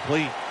goes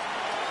incomplete.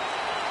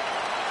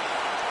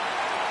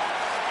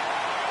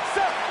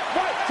 Set.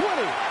 Right.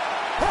 20.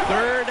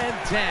 Third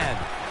and 10.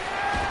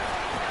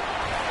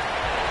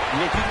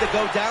 Looking to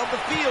go down the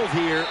field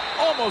here.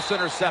 Almost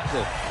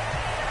intercepted.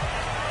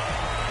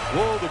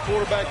 Whoa, the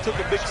quarterback took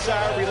a big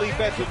sigh of relief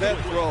after that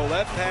throw.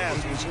 That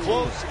pass was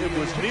close. It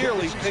was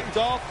nearly picked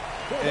off.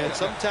 And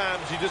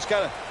sometimes you just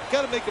gotta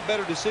make a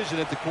better decision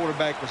at the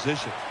quarterback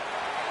position.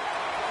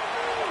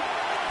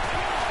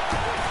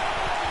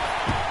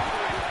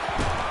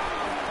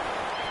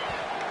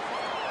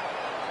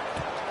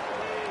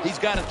 He's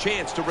got a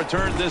chance to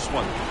return this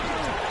one.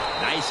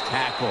 Nice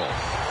tackle.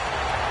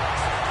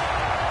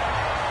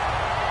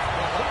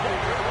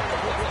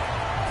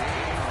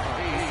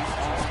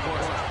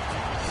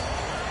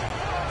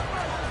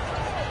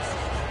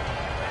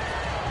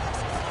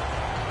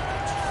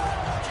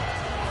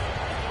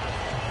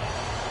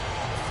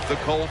 The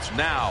Colts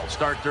now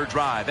start their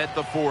drive at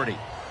the 40.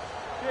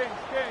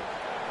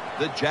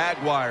 The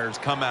Jaguars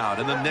come out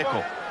in the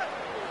nickel.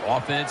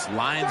 Offense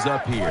lines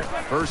up here.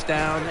 First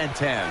down and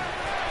 10.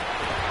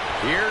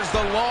 Here's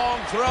the long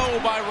throw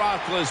by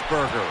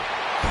Roethlisberger.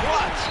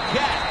 Clutch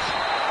catch.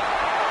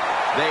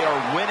 They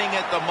are winning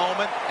at the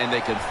moment, and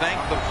they can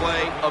thank the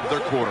play of their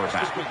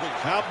quarterback.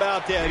 How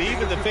about that?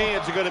 Even the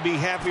fans are going to be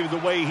happy with the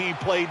way he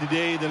played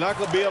today. They're not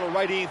going to be able to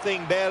write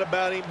anything bad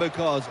about him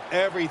because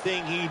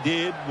everything he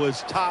did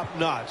was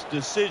top-notch.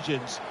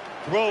 Decisions,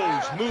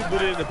 throws,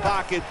 movement in the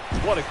pocket.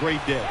 What a great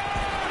day.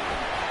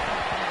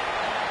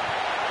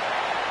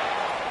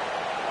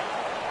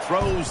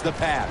 Throws the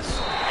pass.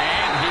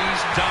 And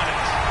he's done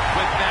it.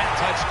 With that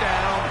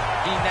touchdown,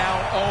 he now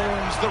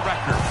owns the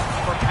record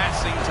for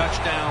passing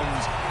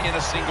touchdowns in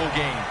a single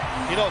game.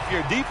 You know, if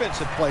you're a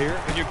defensive player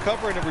and you're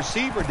covering a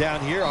receiver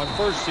down here on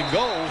first and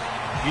goal,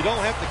 you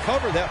don't have to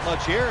cover that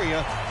much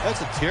area.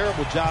 That's a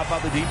terrible job by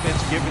the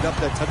defense giving up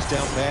that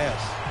touchdown pass.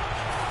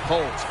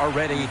 Colts are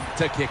ready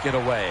to kick it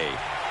away.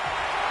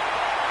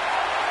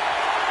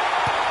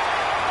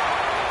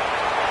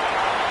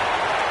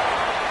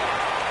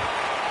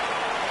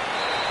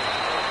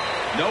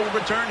 No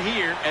return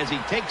here as he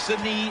takes a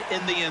knee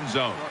in the end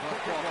zone.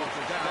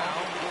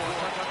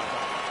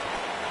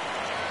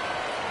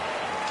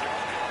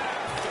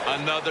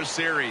 Another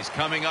series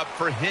coming up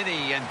for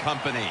Henney and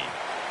company.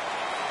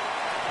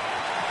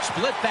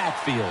 Split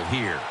backfield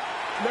here.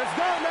 Let's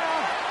go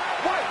now.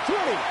 Right. 20.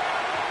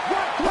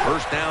 Right. 20.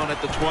 First down at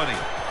the 20.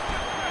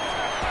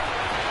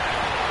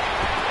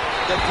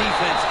 The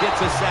defense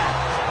gets a sack.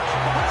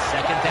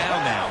 Second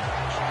down now.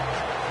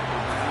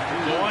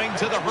 Going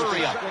to the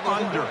hurry-up.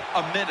 Under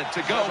a minute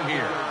to go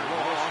here.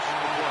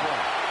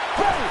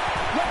 Ready.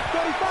 Left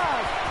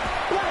 35.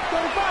 Black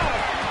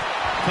 35.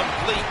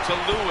 Complete to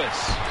Lewis.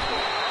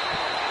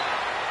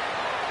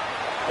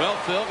 Well,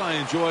 Phil, I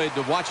enjoyed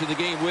watching the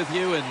game with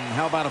you, and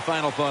how about a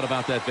final thought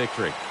about that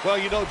victory? Well,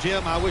 you know,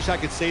 Jim, I wish I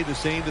could say the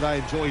same, that I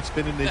enjoyed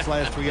spending these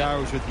last 3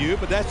 hours with you,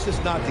 but that's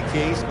just not the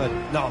case. But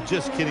no,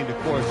 just kidding, of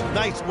course.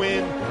 Nice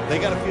win. They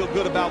got to feel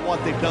good about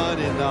what they've done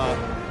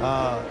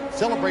and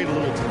celebrate a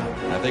little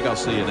tonight. I think I'll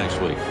see you next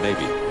week,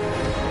 maybe.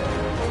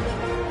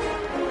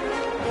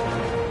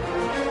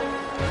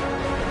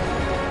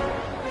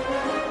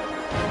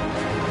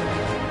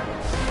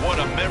 What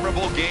a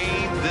memorable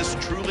game this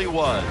truly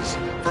was.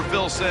 For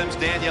Phil Simms,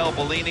 Danielle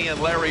Bellini, and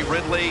Larry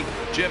Ridley,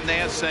 Jim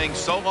Nance saying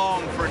so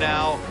long for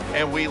now,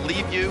 and we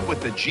leave you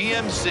with the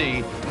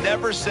GMC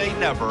Never Say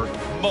Never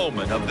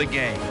moment of the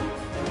game.